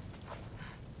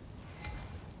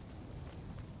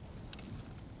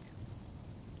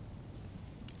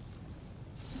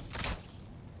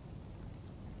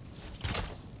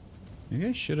 Maybe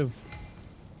I should have...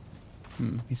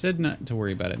 He said not to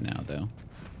worry about it now, though.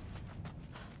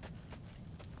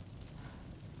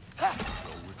 So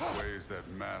which way is that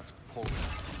mask pulling?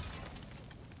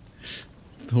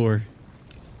 Thor,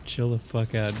 chill the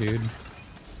fuck out, dude.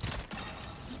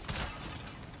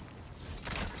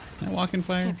 Can I walk in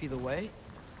fire? Can't be the way.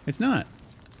 It's not.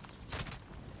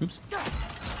 Oops.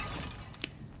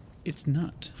 It's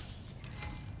not.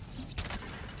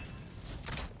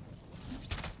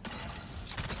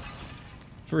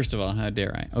 First of all, how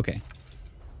dare I? Okay.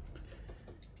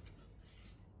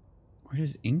 Where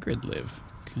does Ingrid live?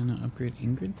 Can I upgrade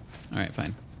Ingrid? Alright,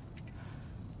 fine.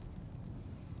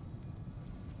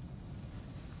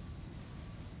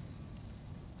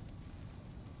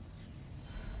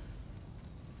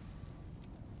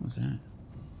 What's that?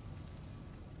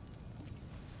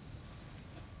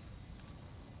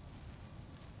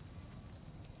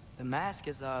 The mask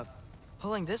is,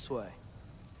 pulling this way.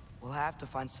 We'll have to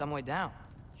find some way down.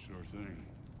 Sure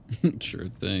thing. Sure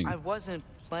thing. I wasn't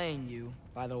playing you,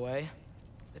 by the way.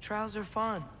 The trials are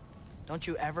fun. Don't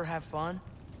you ever have fun?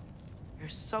 You're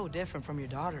so different from your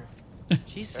daughter.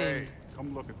 She seemed... Hey,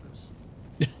 come look at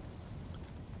this.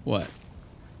 What?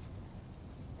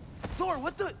 Thor,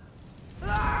 what the...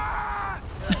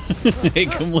 Hey,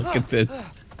 come look at this.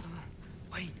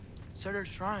 Wait, Surtur's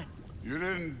shrine. You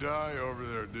didn't die over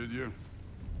there, did you?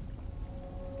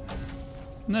 I'm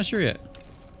not sure yet.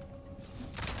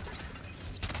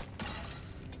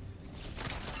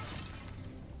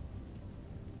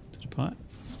 Is it a pot?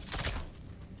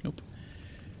 Nope.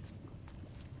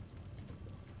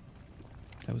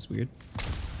 That was weird.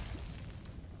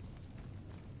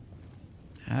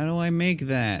 How do I make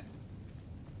that?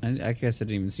 I guess I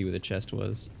didn't even see where the chest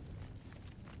was.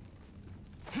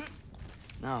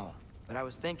 No, but I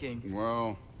was thinking...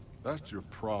 Well, that's your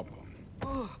problem.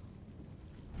 Bunk.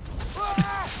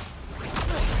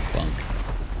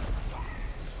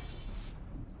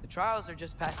 The trials are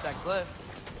just past that cliff.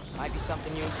 Might be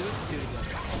something you and Duke could do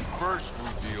together. First we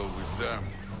deal with them.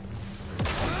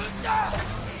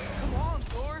 Come on,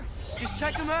 Thor. Just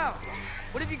check them out.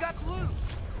 What have you got to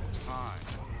lose? Time.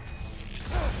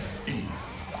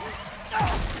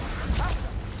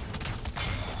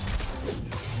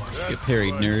 Get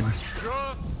parried, nerd. Just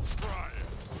try it.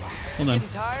 Hold on.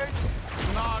 Getting tired?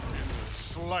 Not in the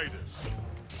slightest.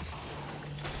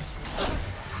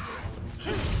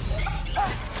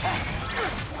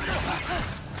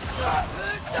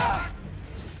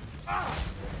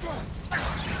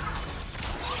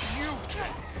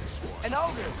 An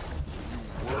ogre.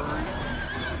 You worried?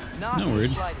 Not No in the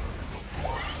word. slightest.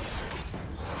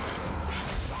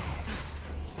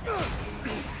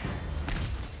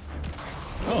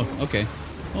 Oh, okay.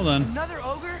 Hold on. Another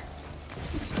ogre?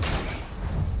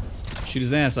 Shoot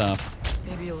his ass off.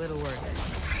 Maybe a little work.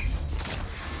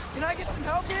 Can I get some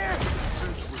help here?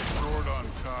 Since we're short on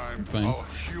time, Fine. I'll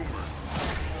humor.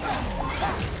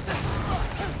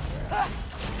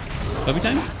 Puppy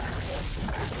time?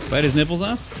 Bite his nipples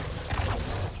off?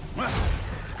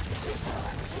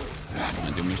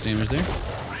 Not doing much damage there.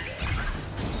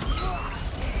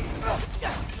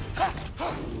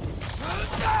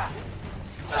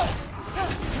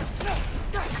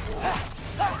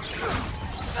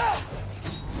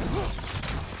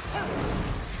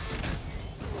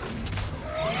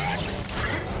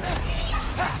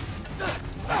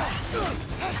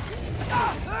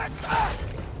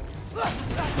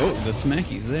 Oh, the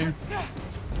smacky's there.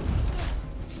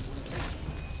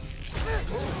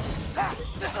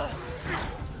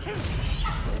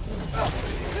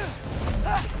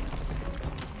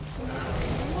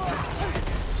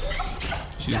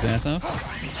 Shoot his ass off.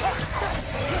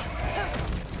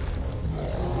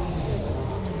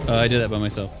 I did that by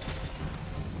myself.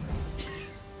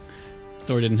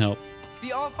 Thor didn't help.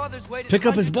 The Allfather's waited Pick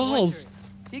up his hundreds of balls. winters.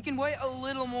 He can wait a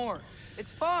little more.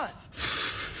 It's fun.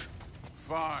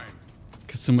 Fine.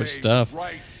 Got so much Stay stuff.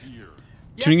 right here.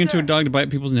 Turning Yes, into a sir. dog to bite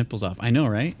people's nipples off. I know,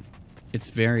 right? It's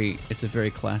a very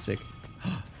classic.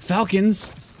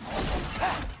 Falcons!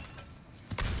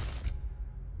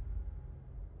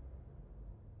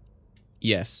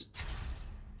 Yes.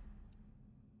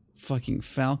 Fucking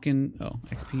falcon. Oh,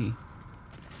 XP. I'm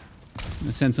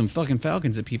gonna send some fucking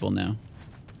falcons at people now.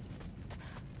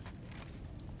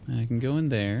 I can go in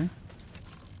there.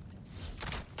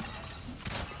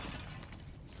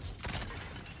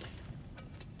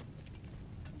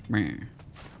 Yeah,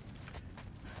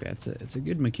 it's a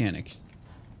good mechanic.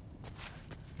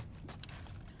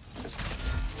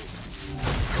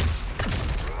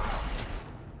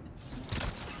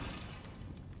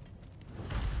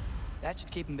 That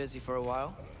should keep him busy for a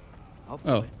while. Oh.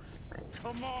 Hopefully.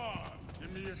 Come on,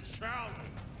 give me a challenge.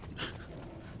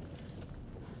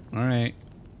 All right.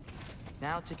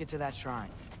 Now take it to that shrine.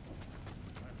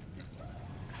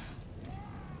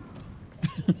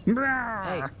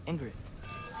 Hey, Ingrid.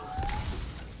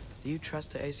 Do you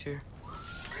trust the Aesir?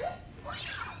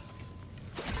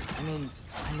 I mean,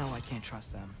 I know I can't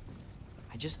trust them.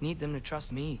 I just need them to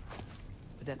trust me.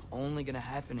 But that's only gonna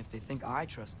happen if they think I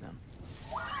trust them.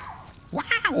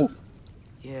 Wow!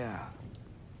 Yeah.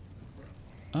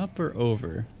 Up or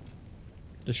over?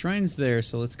 The shrine's there,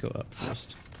 so let's go up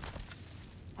first.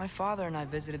 My father and I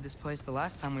visited this place the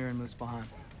last time we were in Muspelheim.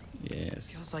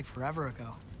 Yes. Feels like forever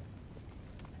ago.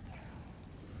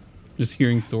 Just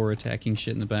hearing Thor attacking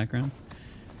shit in the background.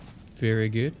 Very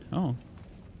good. Oh.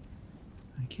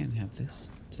 I can't have this.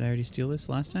 Did I already steal this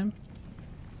last time?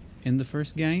 In the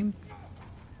first game?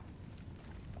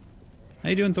 How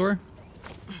you doing, Thor?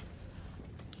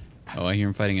 Oh, I hear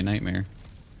him fighting a nightmare.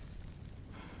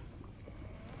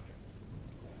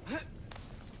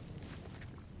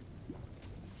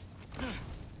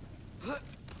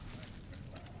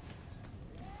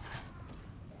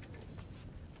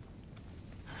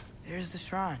 There's the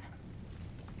shrine.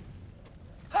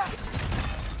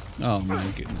 Oh my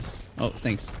goodness. Oh,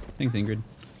 thanks. Thanks, Ingrid.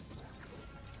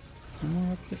 Some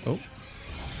more up there. Oh.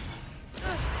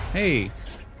 Hey.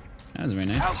 That was very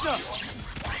nice.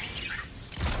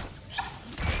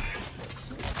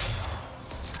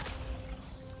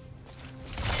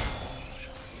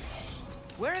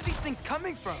 Where are these things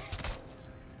coming from?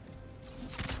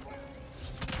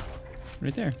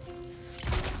 Right there.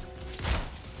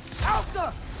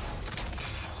 Alka!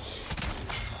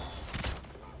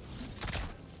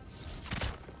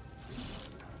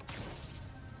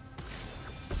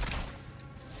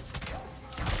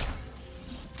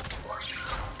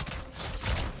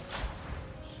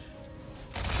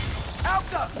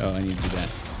 Oh, I need to do that.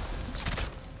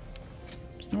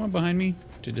 Is there one behind me?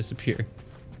 To disappear.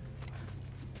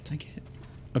 Did I get?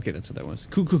 Okay, that's what that was.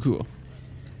 Cool, cool, cool.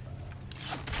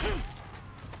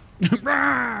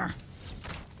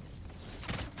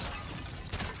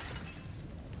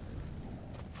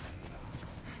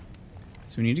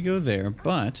 So we need to go there,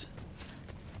 but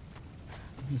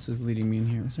this was leading me in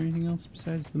here. Is there anything else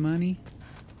besides the money?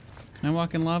 Can I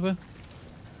walk in lava?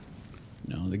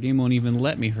 No, the game won't even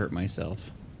let me hurt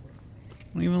myself.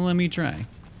 Won't even let me try.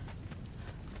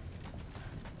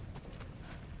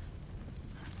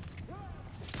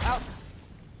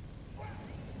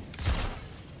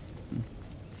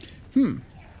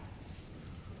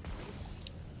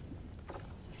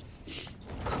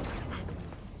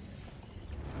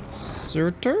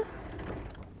 Surtur?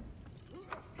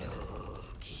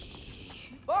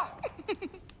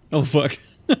 Oh, fuck.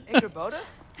 Angerboda?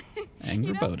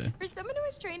 Angerboda. For someone who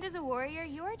is trained as a warrior,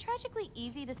 you are tragically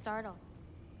easy to startle.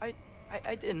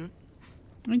 I didn't.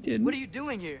 I did. What are you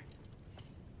doing here?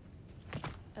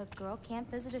 A girl can't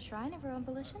visit a shrine of her own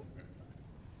volition?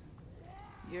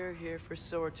 You're here for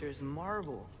Surtur's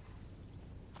marble.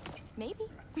 Maybe.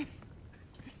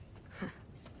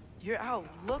 You're out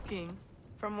looking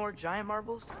for more giant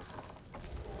marbles?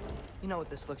 You know what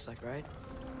this looks like, right?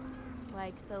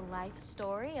 Like the life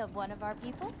story of one of our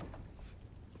people?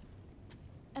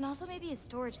 And also maybe a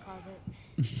storage closet.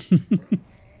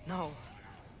 No.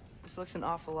 This looks an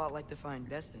awful lot like Defying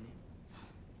Destiny.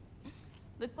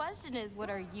 The question is, what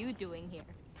are you doing here?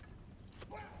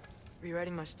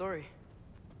 Rewriting my story.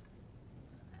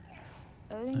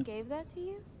 Odin gave that to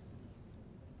you?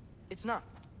 It's not.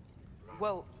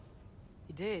 Well,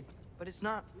 he did, but it's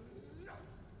not.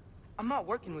 I'm not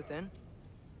working with him.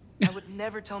 I would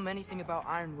never tell him anything about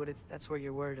Ironwood if that's what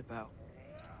you're worried about.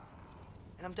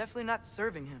 And I'm definitely not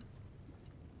serving him.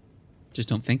 Just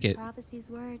don't think it. Prophecy's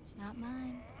words, not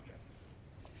mine.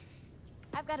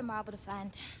 I've got a marble to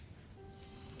find.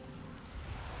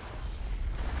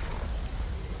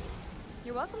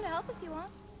 You're welcome to help if you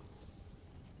want.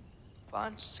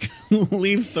 Fine.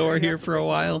 Leave Thor here for a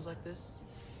while. Like this.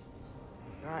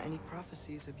 There aren't any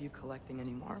prophecies of you collecting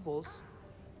any marbles.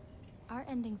 Our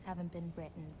endings haven't been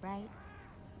written, right?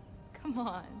 Come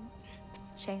on,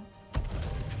 champ.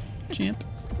 Champ.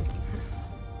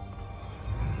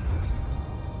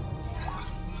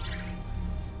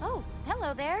 Oh,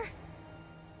 hello there.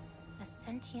 A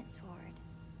sentient sword.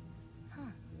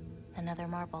 Huh. Another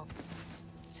marble.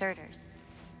 Surtur's.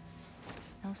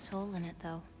 No soul in it,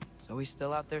 though. So he's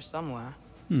still out there somewhere.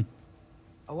 Hmm.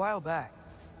 A while back,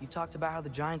 you talked about how the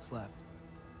giants left.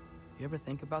 You ever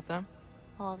think about them?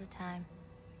 All the time.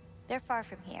 They're far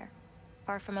from here.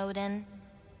 Far from Odin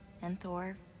and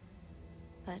Thor.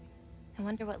 But I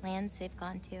wonder what lands they've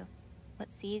gone to.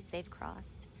 What seas they've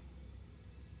crossed.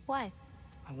 Why?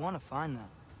 I want to find them.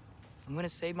 I'm gonna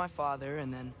save my father,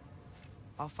 and then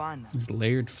I'll find them. This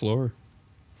layered floor.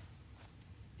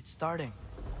 It's starting.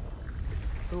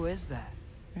 Who is that?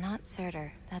 Not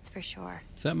Surtur, that's for sure.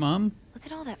 Is that Mom? Look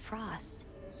at all that frost.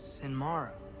 Sinmara.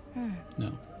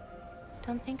 No.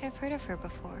 Don't think I've heard of her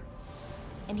before.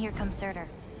 And here comes Surtur.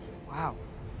 Wow.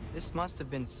 This must have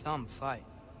been some fight.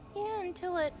 Yeah,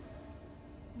 until it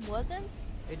wasn't.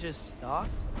 They just stalked?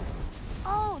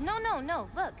 Oh, no.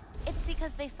 Look, it's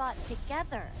because they fought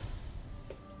together.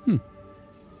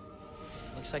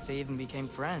 Looks like they even became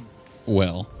friends.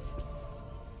 Well.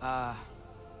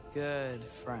 Good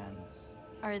friends.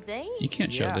 Are they? You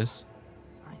can't show this.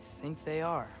 I think they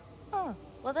are. Oh,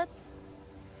 well that's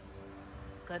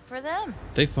good for them.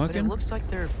 They But it fucking. looks like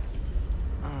their,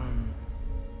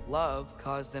 love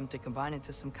caused them to combine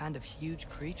into some kind of huge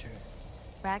creature.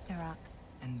 Ragnarok.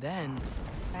 And then...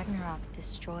 Ragnarok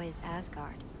destroys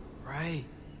Asgard. Right.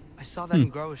 I saw that in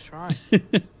Groa's shrine.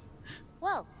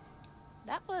 Well,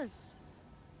 that was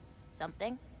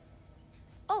something.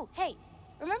 Oh, hey,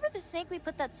 remember the snake we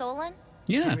put that soul in?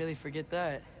 Yeah. Can't really forget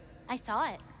that. I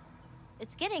saw it.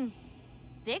 It's getting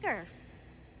bigger.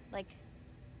 Like,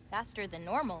 faster than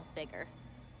normal bigger.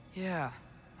 Yeah,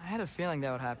 I had a feeling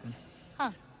that would happen.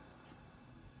 Huh.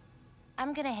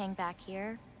 I'm gonna hang back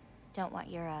here. Don't want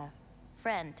your,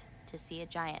 friend to see a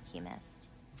giant he missed.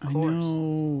 Of I course.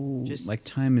 know. Just like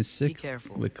time is sick. be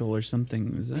careful. Wickle or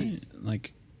something. Was that Please.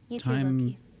 like You too, time?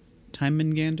 Loki.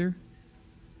 Timengander?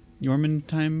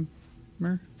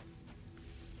 Timer?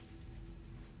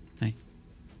 Hi.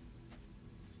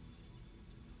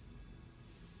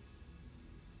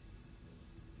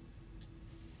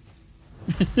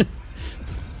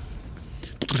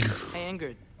 Hey,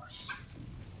 Ingrid.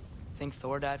 Think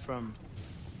Thor died from...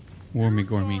 Warmy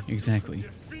Gormy, exactly.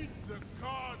 Defeat the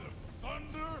god of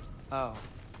thunder? Oh.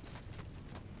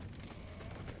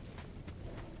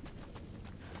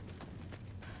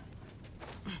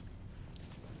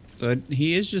 But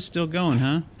he is just still going,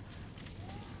 huh?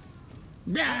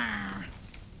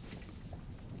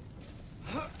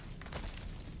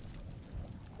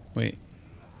 Wait.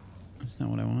 That's not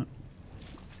what I want.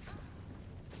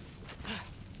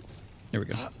 There we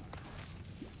go.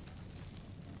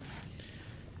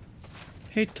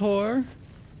 Hey Thor,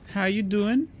 how you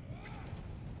doing?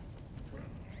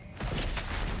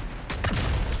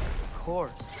 Of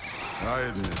course. I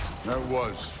admit, that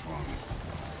was fun.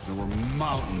 There were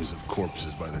mountains of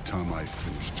corpses by the time I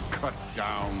finished, cut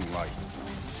down like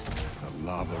the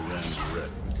lava ran red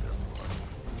with their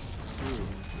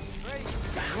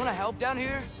blood. You wanna help down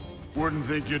here? Wouldn't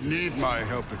think you'd need my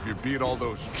help if you beat all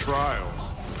those trials.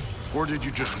 Or did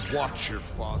you just watch your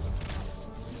father?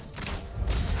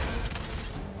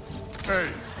 Hey,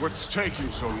 what's taking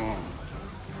so long?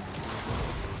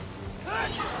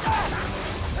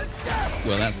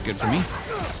 Well, that's good for me.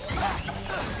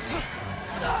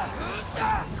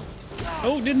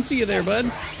 Oh, didn't see you there, bud.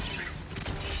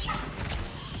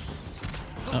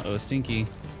 Uh-oh, Stinky.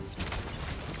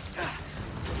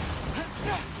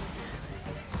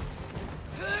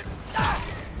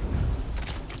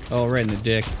 Oh, right in the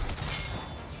dick.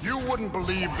 You wouldn't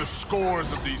believe the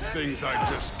scores of these things I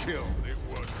just killed. It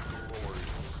was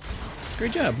glorious.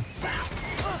 Great job.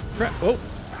 Crap. Oh.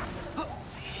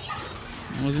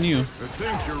 It wasn't you. I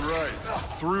think you're right.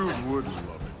 Thrud would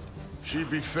love it. She'd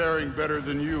be faring better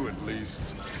than you, at least.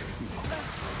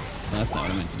 Well, that's not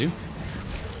what I meant to do.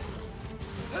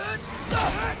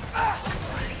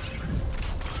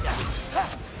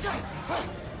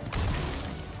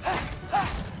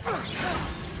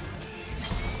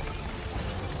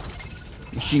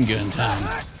 Machine gun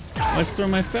time. Let's throw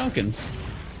my falcons.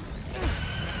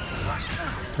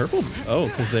 Purple? Oh,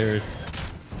 because they're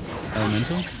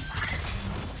elemental?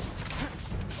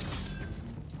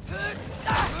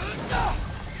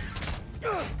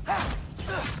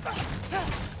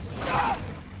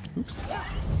 Oops.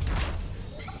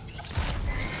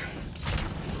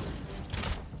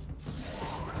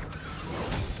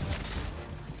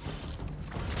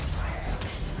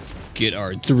 Get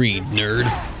R3, nerd.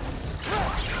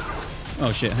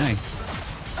 Oh shit, hey.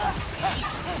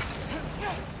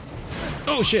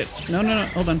 Oh shit. No,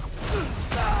 hold on.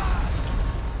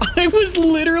 I was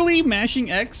literally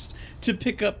mashing X to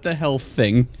pick up the health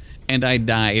thing, and I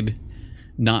died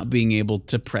not being able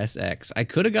to press X. I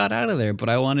could have got out of there, but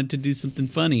I wanted to do something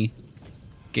funny.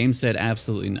 Game said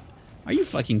absolutely not. Are you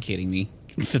fucking kidding me?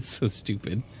 That's so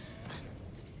stupid.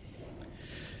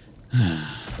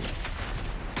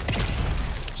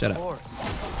 Shut up.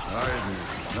 I admit,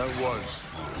 that was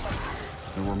fun.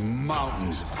 There were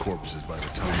mountains of corpses by the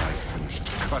time I finished.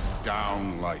 Cut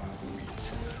down like wheat.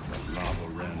 The lava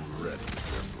ran red with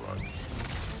their blood.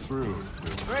 Through.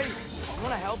 Great. You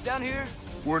want to help down here?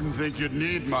 Wouldn't think you'd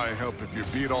need my help if you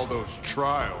beat all those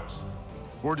trials.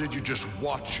 Or did you just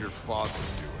watch your father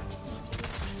do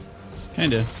it?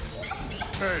 Kinda.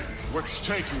 Hey, what's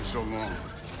taking so long?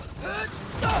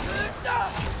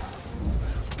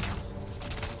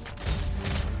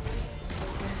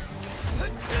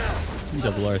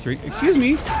 Double R3. Excuse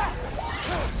me.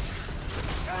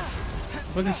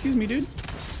 Fucking excuse me, dude.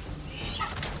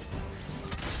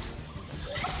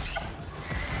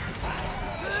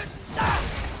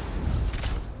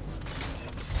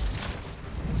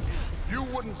 You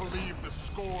wouldn't believe the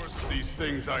scores of these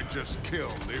things I just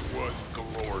killed. It was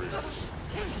glorious.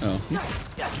 Oh, oops.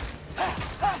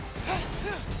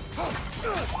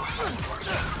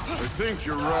 I think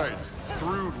you're right.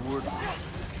 Thrud wouldn't.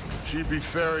 She'd be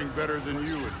faring better than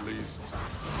you, at least.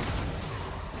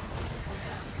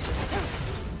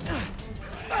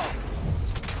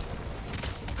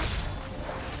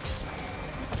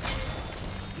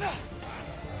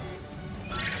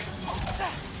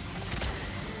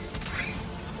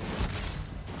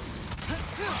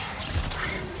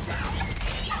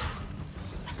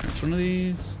 Which one of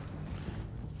these?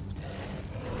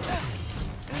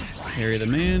 Carry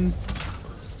them in.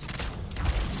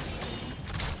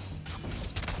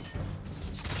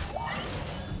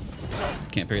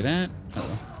 Can't parry that.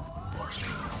 Uh-oh.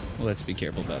 Well, let's be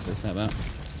careful about this. How about?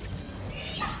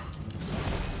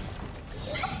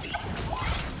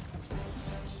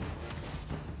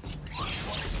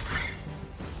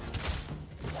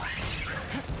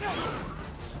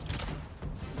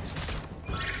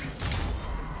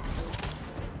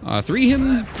 Three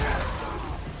him.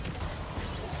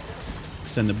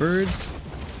 Send the birds.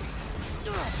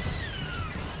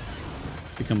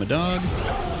 Become a dog.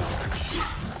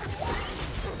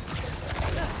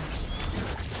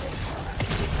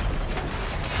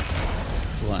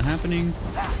 There's a lot happening.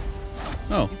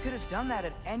 Oh. You could have done that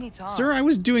at any time. Sir, I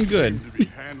was doing good. To be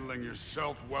handling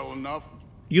yourself well enough.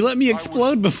 You let me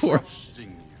explode before.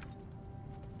 Trusting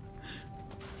you.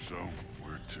 So,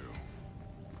 where to?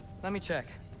 Let me check.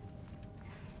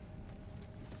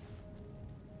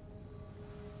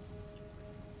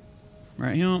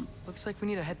 Right here. Looks like we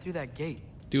need to head through that gate.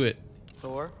 Do it.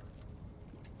 Thor?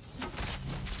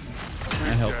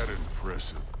 I helped. That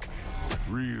impressive.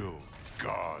 Real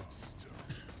god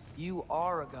stuff. You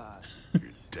are a god. You're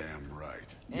damn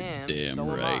right. And Damn so am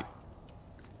I. right.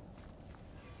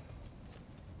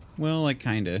 Well, like,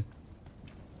 kinda.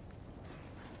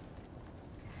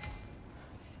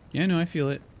 Yeah, no, I feel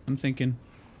it. I'm thinking.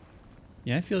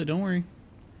 Yeah, I feel it. Don't worry.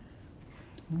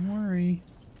 Don't worry.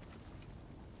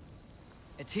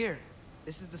 It's here.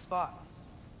 This is the spot.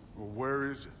 Well,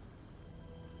 where is it?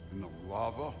 In the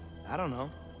lava? I don't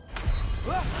know.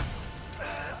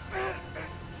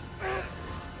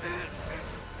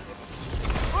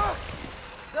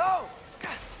 No!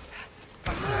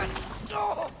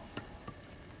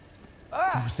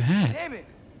 What was that? Damn it!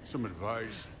 Some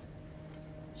advice.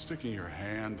 Sticking your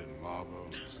hand in lava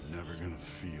is never gonna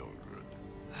feel good.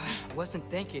 I wasn't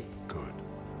thinking. Good.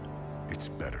 It's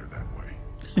better that way.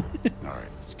 All right,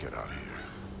 let's get out of here.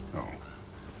 Oh.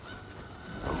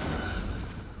 Okay.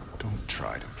 Don't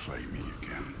try to play me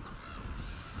again.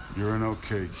 You're an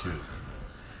okay kid.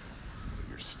 But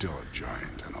you're still a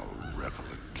giant, and I'll revel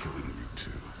in killing you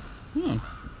too. Oh.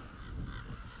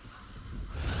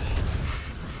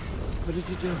 What did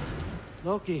you do?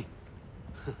 Loki.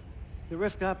 The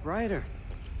rift got brighter.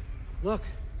 Look,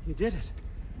 you did it.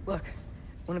 Look,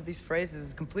 one of these phrases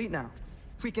is complete now.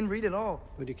 We can read it all.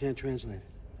 But you can't translate it.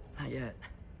 Not yet.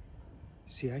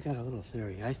 See, I got a little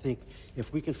theory. I think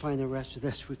if we can find the rest of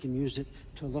this, we can use it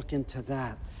to look into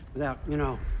that without, you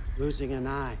know, losing an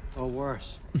eye or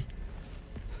worse.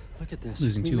 Look at this.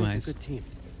 Losing two eyes. A good team.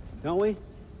 Don't we?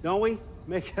 Don't we?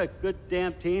 Make a good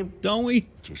damn team. Don't we?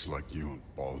 Just like you and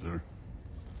Baldur.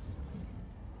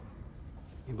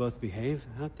 You both behave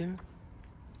out there?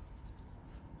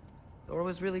 Thor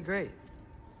was really great.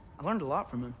 I learned a lot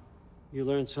from him. You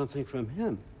learned something from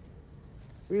him?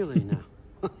 Really now?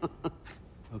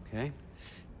 Okay.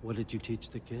 What did you teach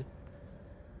the kid?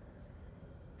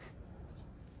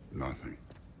 Nothing.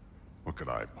 What could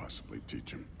I possibly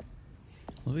teach him?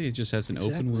 Well, he just has an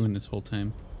open wound this whole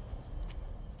time.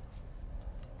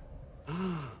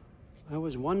 I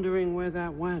was wondering where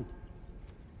that went.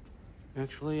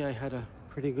 Actually, I had a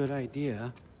pretty good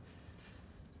idea.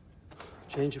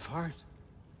 Change of heart.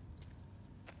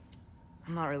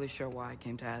 I'm not really sure why I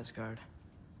came to Asgard,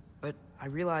 but I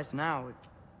realize now it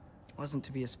wasn't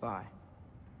to be a spy.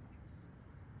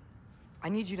 I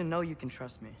need you to know you can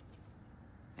trust me.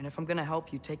 And if I'm gonna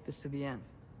help you take this to the end,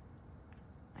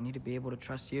 I need to be able to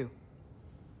trust you.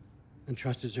 And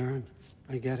trust is earned.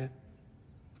 I get it.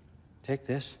 Take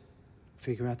this,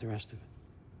 figure out the rest of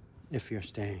it. If you're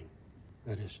staying,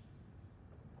 that is.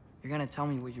 You're gonna tell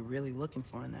me what you're really looking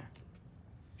for in there.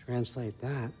 Translate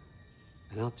that,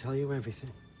 and I'll tell you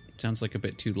everything. Sounds like a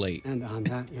bit too late. And on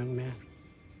that, young man,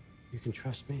 you can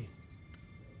trust me.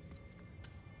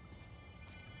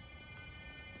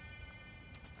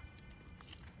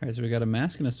 Alright, so we got a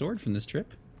mask and a sword from this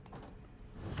trip.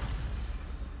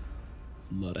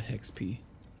 A lot of XP.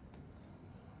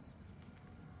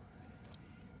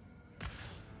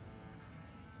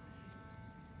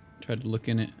 Tried to look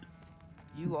in it.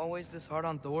 You always this hard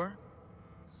on Thor?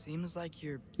 Seems like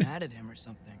you're mad at him or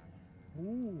something.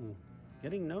 Ooh,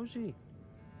 getting nosy.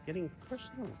 Getting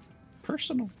personal.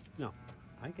 Personal? No,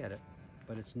 I get it.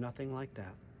 But it's nothing like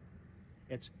that.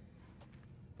 It's...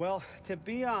 Well, to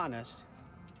be honest,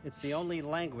 it's the only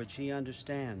language he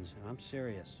understands, and I'm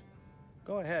serious.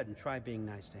 Go ahead and try being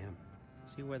nice to him.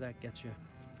 See where that gets you.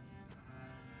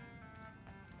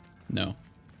 No.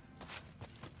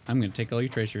 I'm gonna take all your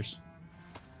tracers.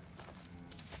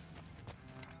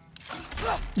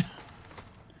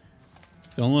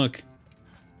 Don't look.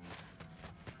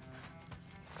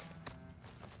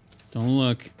 Don't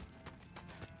look.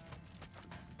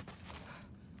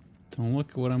 Don't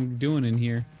look at what I'm doing in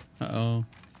here. Uh-oh.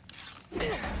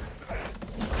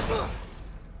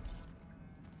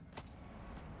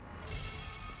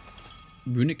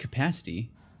 Runic capacity?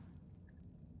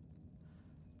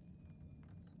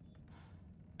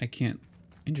 I can't...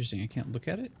 Interesting, I can't look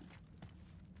at it?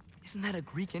 Isn't that a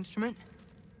Greek instrument?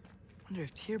 Wonder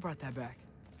if Tyr brought that back.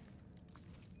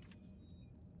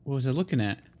 What was I looking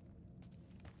at?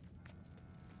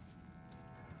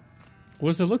 What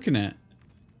was I looking at?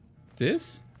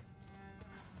 This?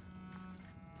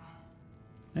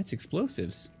 That's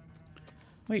explosives.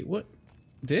 Wait, what?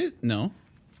 This? No.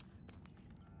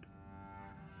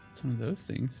 It's one of those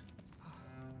things.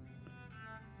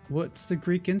 What's the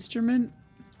Greek instrument?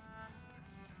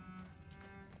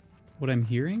 What I'm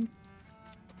hearing?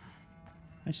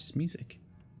 That's just music.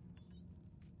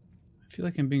 I feel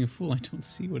like I'm being a fool. I don't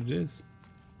see what it is.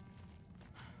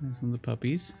 There's one of the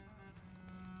puppies.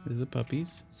 There's the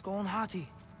puppies. Skull and Hati.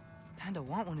 Kinda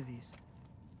want one of these.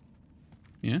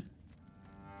 Yeah?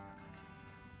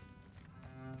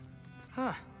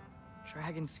 Huh.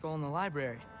 Dragon skull in the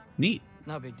library. Neat.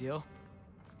 No big deal.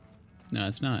 No,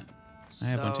 it's not. I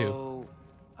have one too. So,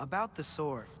 about the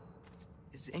sword.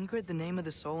 Is Ingrid the name of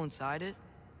the soul inside it?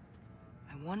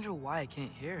 I wonder why I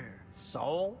can't hear her.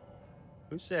 Soul?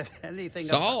 Who said anything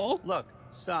Saul? about... Look,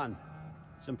 son,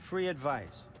 some free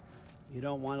advice. You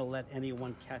don't want to let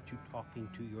anyone catch you talking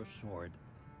to your sword,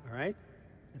 all right?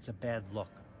 It's a bad look.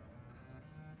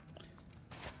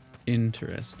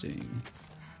 Interesting.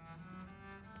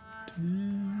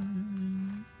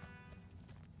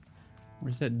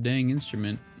 Where's that dang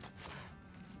instrument?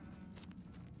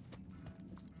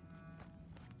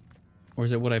 Or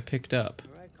is it what I picked up?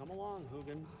 All right, come along,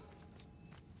 Hugin.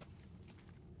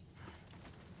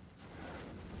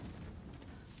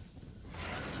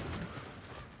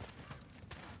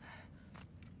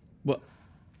 What?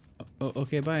 Oh,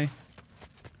 okay, bye.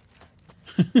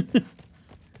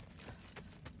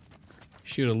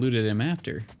 Should have looted him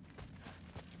after.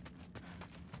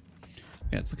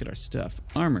 Yeah, let's look at our stuff.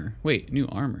 Armor. Wait, new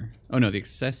armor. Oh no, the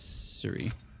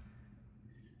accessory.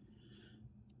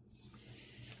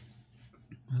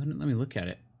 Let me look at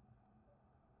it.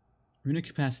 Runic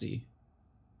capacity.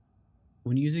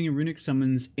 When using a runic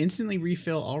summons, instantly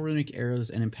refill all runic arrows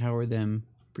and empower them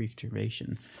brief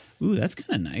duration. Ooh, that's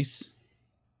kind of nice.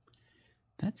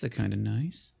 That's a kind of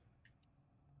nice.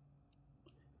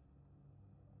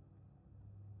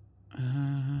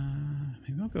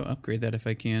 Maybe I'll go upgrade that if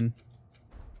I can.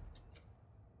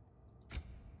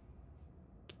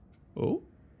 Oh,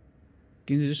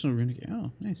 gains additional runic.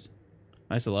 Oh, nice.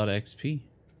 That's a lot of XP.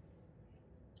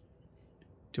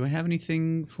 Do I have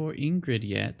anything for Ingrid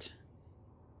yet?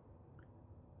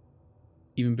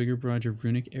 Even bigger barrage of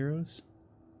runic arrows?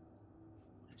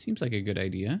 It seems like a good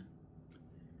idea.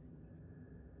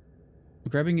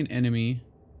 Grabbing an enemy.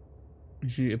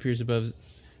 She appears above.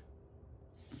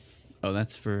 Oh,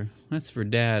 that's for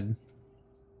Dad.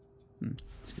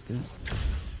 Let's get that.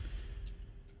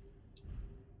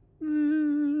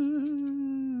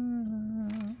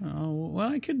 Oh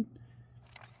well, I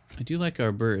do like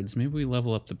our birds. Maybe we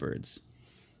level up the birds.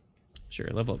 Sure,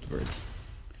 level up the birds.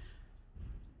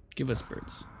 Give us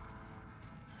birds.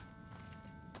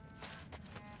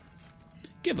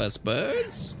 Give us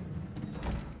birds!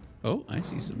 Oh, I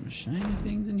see some shiny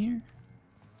things in here.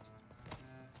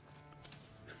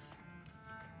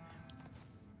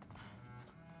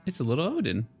 It's a little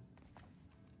Odin.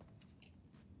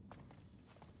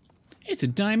 It's a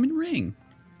diamond ring.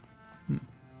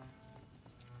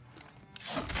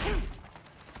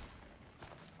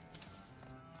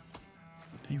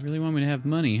 They really want me to have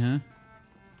money, huh?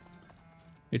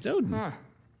 It's Odin. Huh.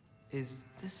 Is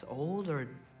this old, or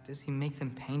does he make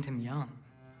them paint him young?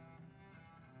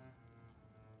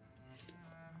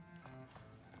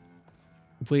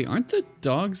 Wait, aren't the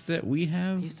dogs that we I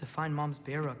have? used to find Mom's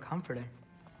bear rug comforting.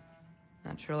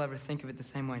 Not sure I'll ever think of it the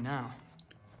same way now.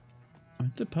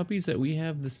 Aren't the puppies that we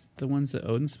have the ones that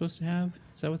Odin's supposed to have?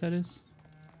 Is that what that is?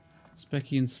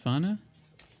 Specky and Svana?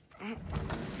 Hey,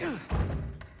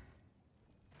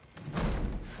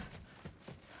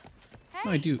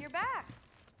 I do. You're back.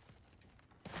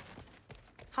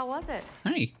 How was it?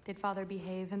 Hi. Did Father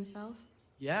behave himself?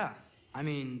 Yeah, I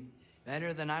mean,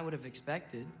 better than I would have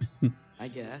expected, I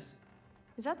guess.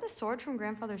 Is that the sword from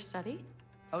Grandfather's study?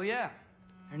 Oh yeah,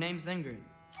 her name's Ingrid.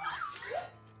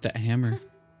 That hammer.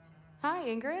 Hi,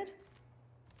 Ingrid.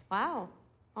 Wow.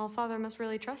 Allfather must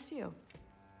really trust you.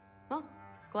 Well,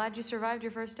 glad you survived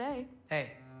your first day.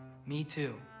 Hey, me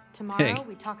too. Tomorrow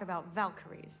we talk about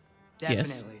Valkyries.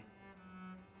 Definitely.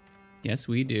 Yes,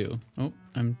 we do. Oh,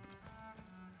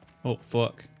 oh,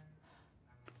 fuck.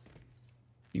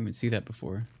 Didn't even see that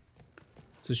before.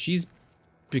 So she's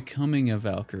becoming a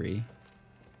Valkyrie.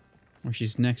 Or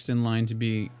she's next in line to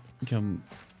become...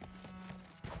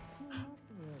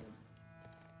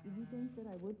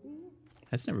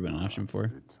 That's never been an option before.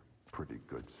 It's a pretty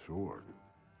good sword.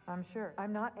 I'm sure.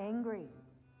 I'm not angry.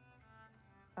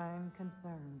 I'm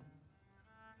concerned.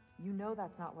 You know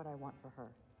that's not what I want for her.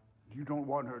 You don't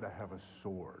want her to have a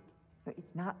sword. But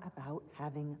it's not about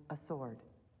having a sword.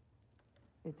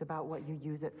 It's about what you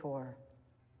use it for.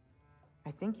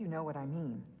 I think you know what I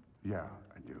mean. Yeah,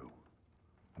 I do.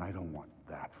 And I don't want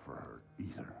that for her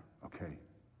either, okay?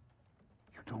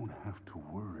 You don't have to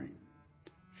worry.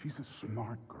 She's a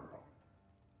smart girl.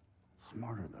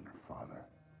 Smarter than her father.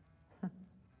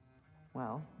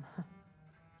 Well.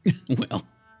 Well.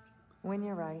 When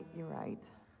you're right, you're right.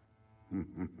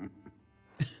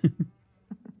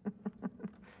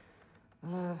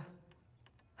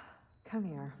 Come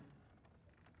here.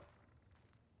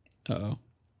 Uh-oh.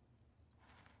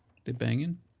 They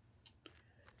banging?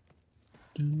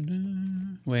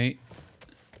 Dun-dun. Wait.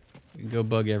 We can go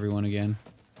bug everyone again.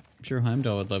 I'm sure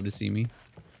Heimdall would love to see me.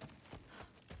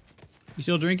 You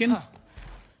still drinking? Huh.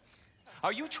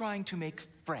 Are you trying to make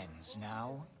friends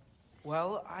now?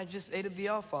 Well, I just aided the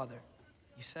Allfather.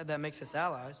 You said that makes us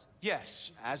allies.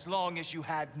 Yes, as long as you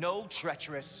had no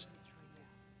treacherous...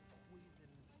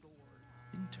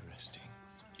 Interesting.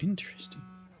 Interesting.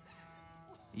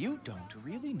 You don't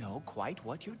really know quite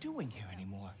what you're doing here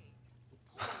anymore.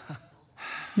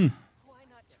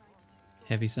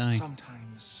 Heavy sigh.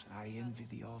 Sometimes I envy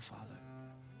the Allfather.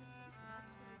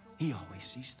 He always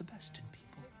sees the best in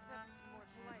people.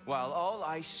 While all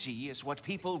I see is what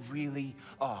people really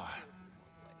are.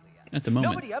 At the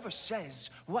moment. Nobody ever says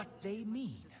what they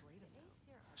mean.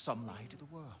 Some lie to the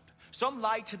world. Some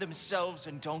lie to themselves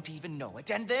and don't even know it.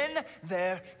 And then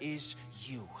there is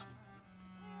you.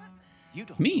 You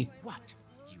don't Me? know what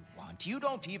you want. You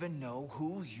don't even know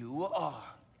who you are.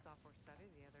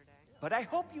 But I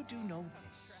hope you do know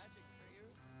this.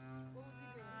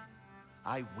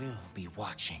 I will be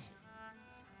watching.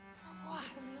 What?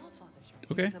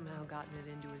 Okay. Somehow gotten it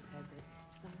into his head that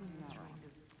someone was trying to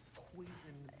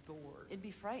poison Thor. It'd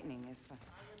be frightening if...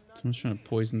 Someone's trying to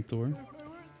poison Thor.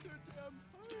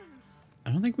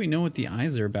 I don't think we know what the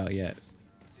eyes are about yet.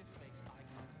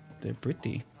 They're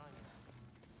pretty.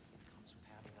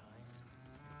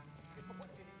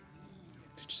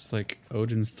 They're just like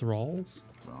Odin's thralls.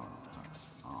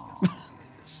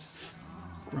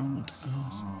 Round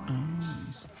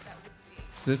eyes.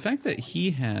 So the fact that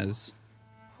he has...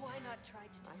 Why not try to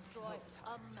destroy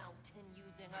a mountain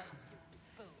using a soup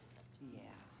spoon? Yeah.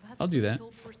 I'll do that.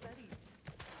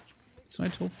 So I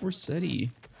told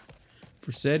Forsetti.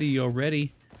 Forsetti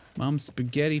already. Mom's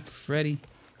spaghetti for Freddy.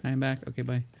 I am back. Okay,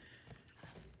 bye.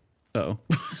 Uh-oh.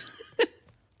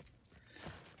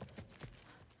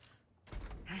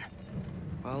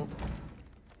 Well,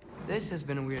 this has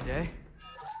been a weird day.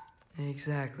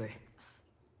 Exactly.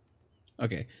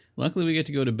 Okay. Luckily we get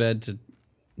to go to bed to...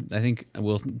 I think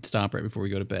we'll stop right before we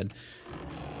go to bed.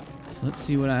 So let's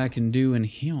see what I can do in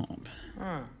here.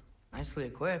 Huh. Nicely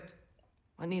equipped.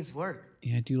 What needs work?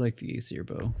 Yeah, I do like the Aesir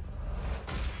bow.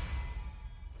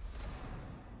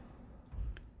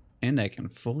 And I can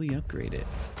fully upgrade it.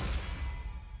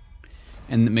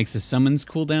 And it makes the summons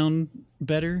cooldown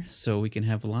better, so we can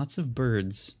have lots of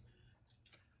birds.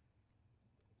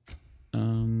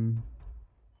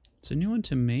 Is there a new one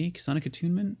to make? Sonic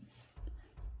Attunement? I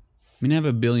mean, I have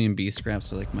a billion bee scraps,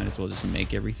 so like might as well just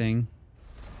make everything.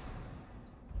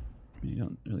 I mean, I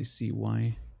don't really see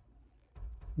why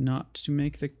not to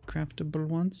make the craftable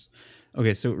ones.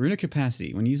 Okay, so runic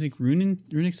capacity. When using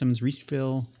runic summons,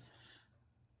 refill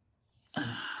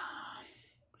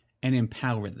and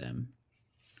empower them.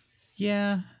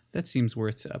 Yeah, that seems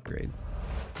worth to upgrade.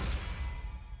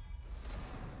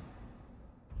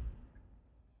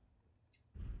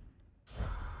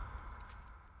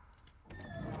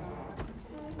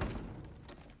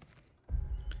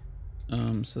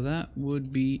 So that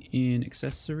would be in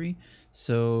accessory.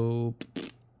 So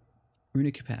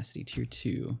runic capacity tier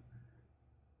 2.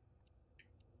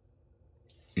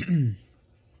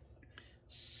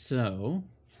 So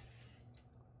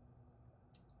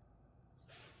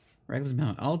Raglan's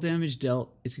Mount. All damage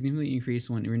dealt is significantly increased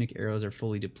when runic arrows are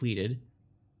fully depleted.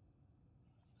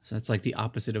 So that's like the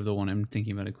opposite of the one I'm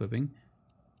thinking about equipping.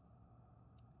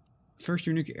 First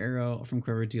runic arrow from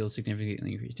Croix deals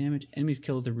significantly increased damage. Enemies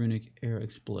killed with the runic arrow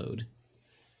explode,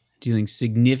 dealing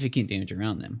significant damage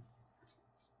around them.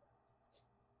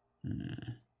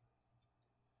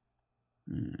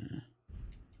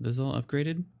 This is all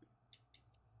upgraded?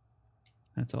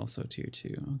 That's also tier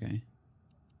 2, okay.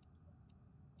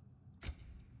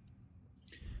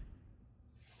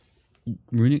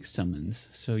 Runic summons.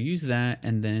 So use that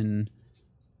and then...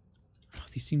 Oh,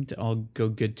 these seem to all go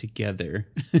good together.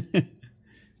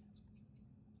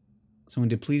 So when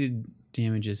depleted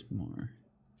damages more.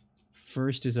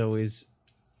 First is always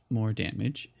more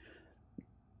damage.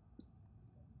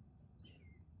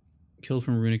 Killed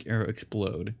from runic arrow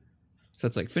explode. So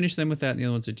it's like finish them with that and the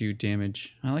other ones that do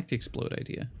damage. I like the explode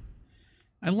idea.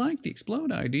 I like the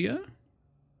explode idea.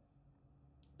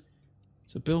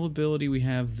 So build ability, we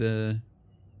have the...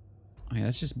 Oh yeah,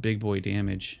 that's just big boy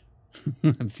damage.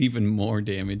 That's even more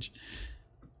damage.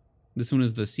 This one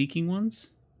is the seeking ones.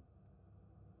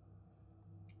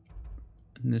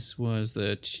 And this was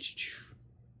the...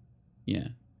 Yeah.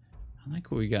 I like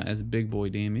what we got as big boy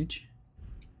damage.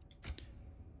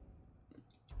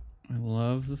 I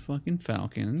love the fucking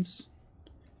falcons.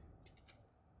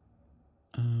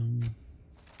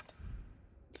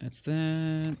 That's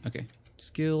that. Okay.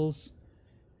 Skills.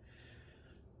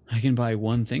 I can buy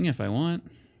one thing if I want.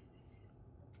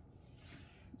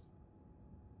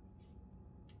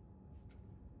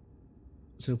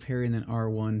 So parry and then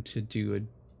R1 to do a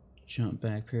jump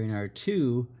back, parry and R2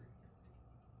 to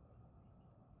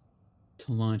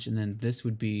launch, and then this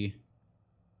would be,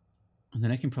 and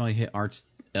then I can probably hit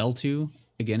L2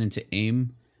 again into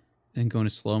aim and go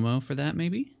into slow-mo for that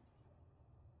maybe?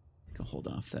 I'll hold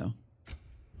off though.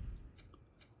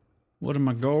 What are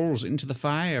my goals? Into the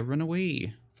fire, run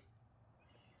away.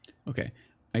 Okay,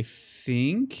 I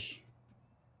think,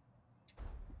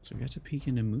 so we got to peek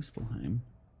into Muspelheim.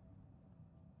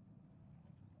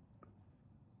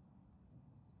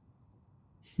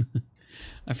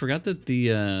 I forgot that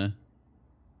the oh,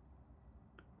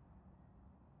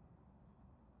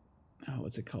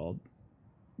 what's it called?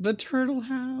 The Turtle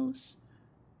House.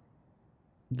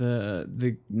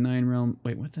 The 9 realm.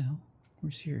 Wait, what the hell?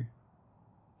 Where's here?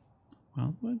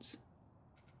 Wildwoods?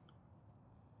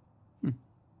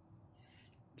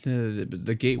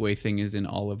 The gateway thing is in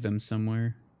all of them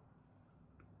somewhere.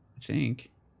 I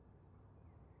think.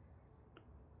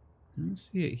 I don't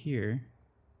see it here.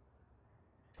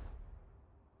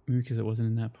 Maybe because it wasn't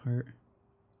in that part.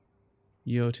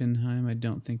 Jotunheim, I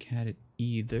don't think had it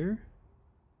either.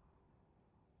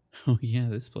 Oh yeah,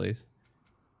 this place.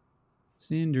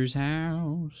 Cinder's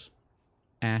house.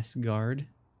 Asgard.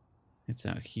 It's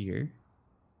out here.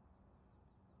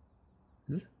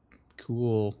 This is a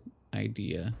cool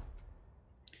idea.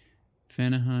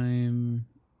 Vanaheim.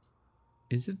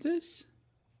 Is it this?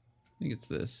 I think it's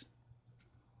this.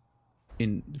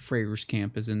 In Freyr's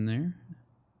camp is in there.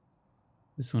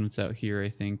 This one, it's out here, I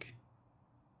think,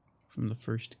 from the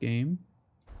first game.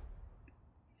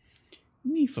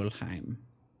 Niflheim.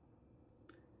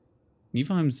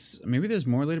 Niflheim's, maybe there's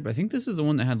more later, but I think this is the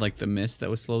one that had like the mist that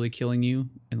was slowly killing you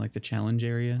in like the challenge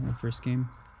area in the first game.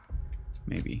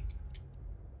 Maybe.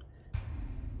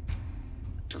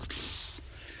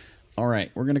 All right,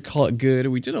 we're going to call it good.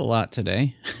 We did a lot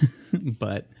today,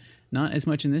 but not as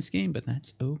much in this game, but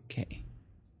that's okay.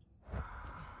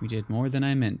 We did more than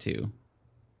I meant to.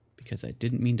 Because I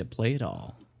didn't mean to play it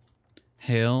all.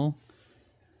 Hail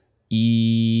E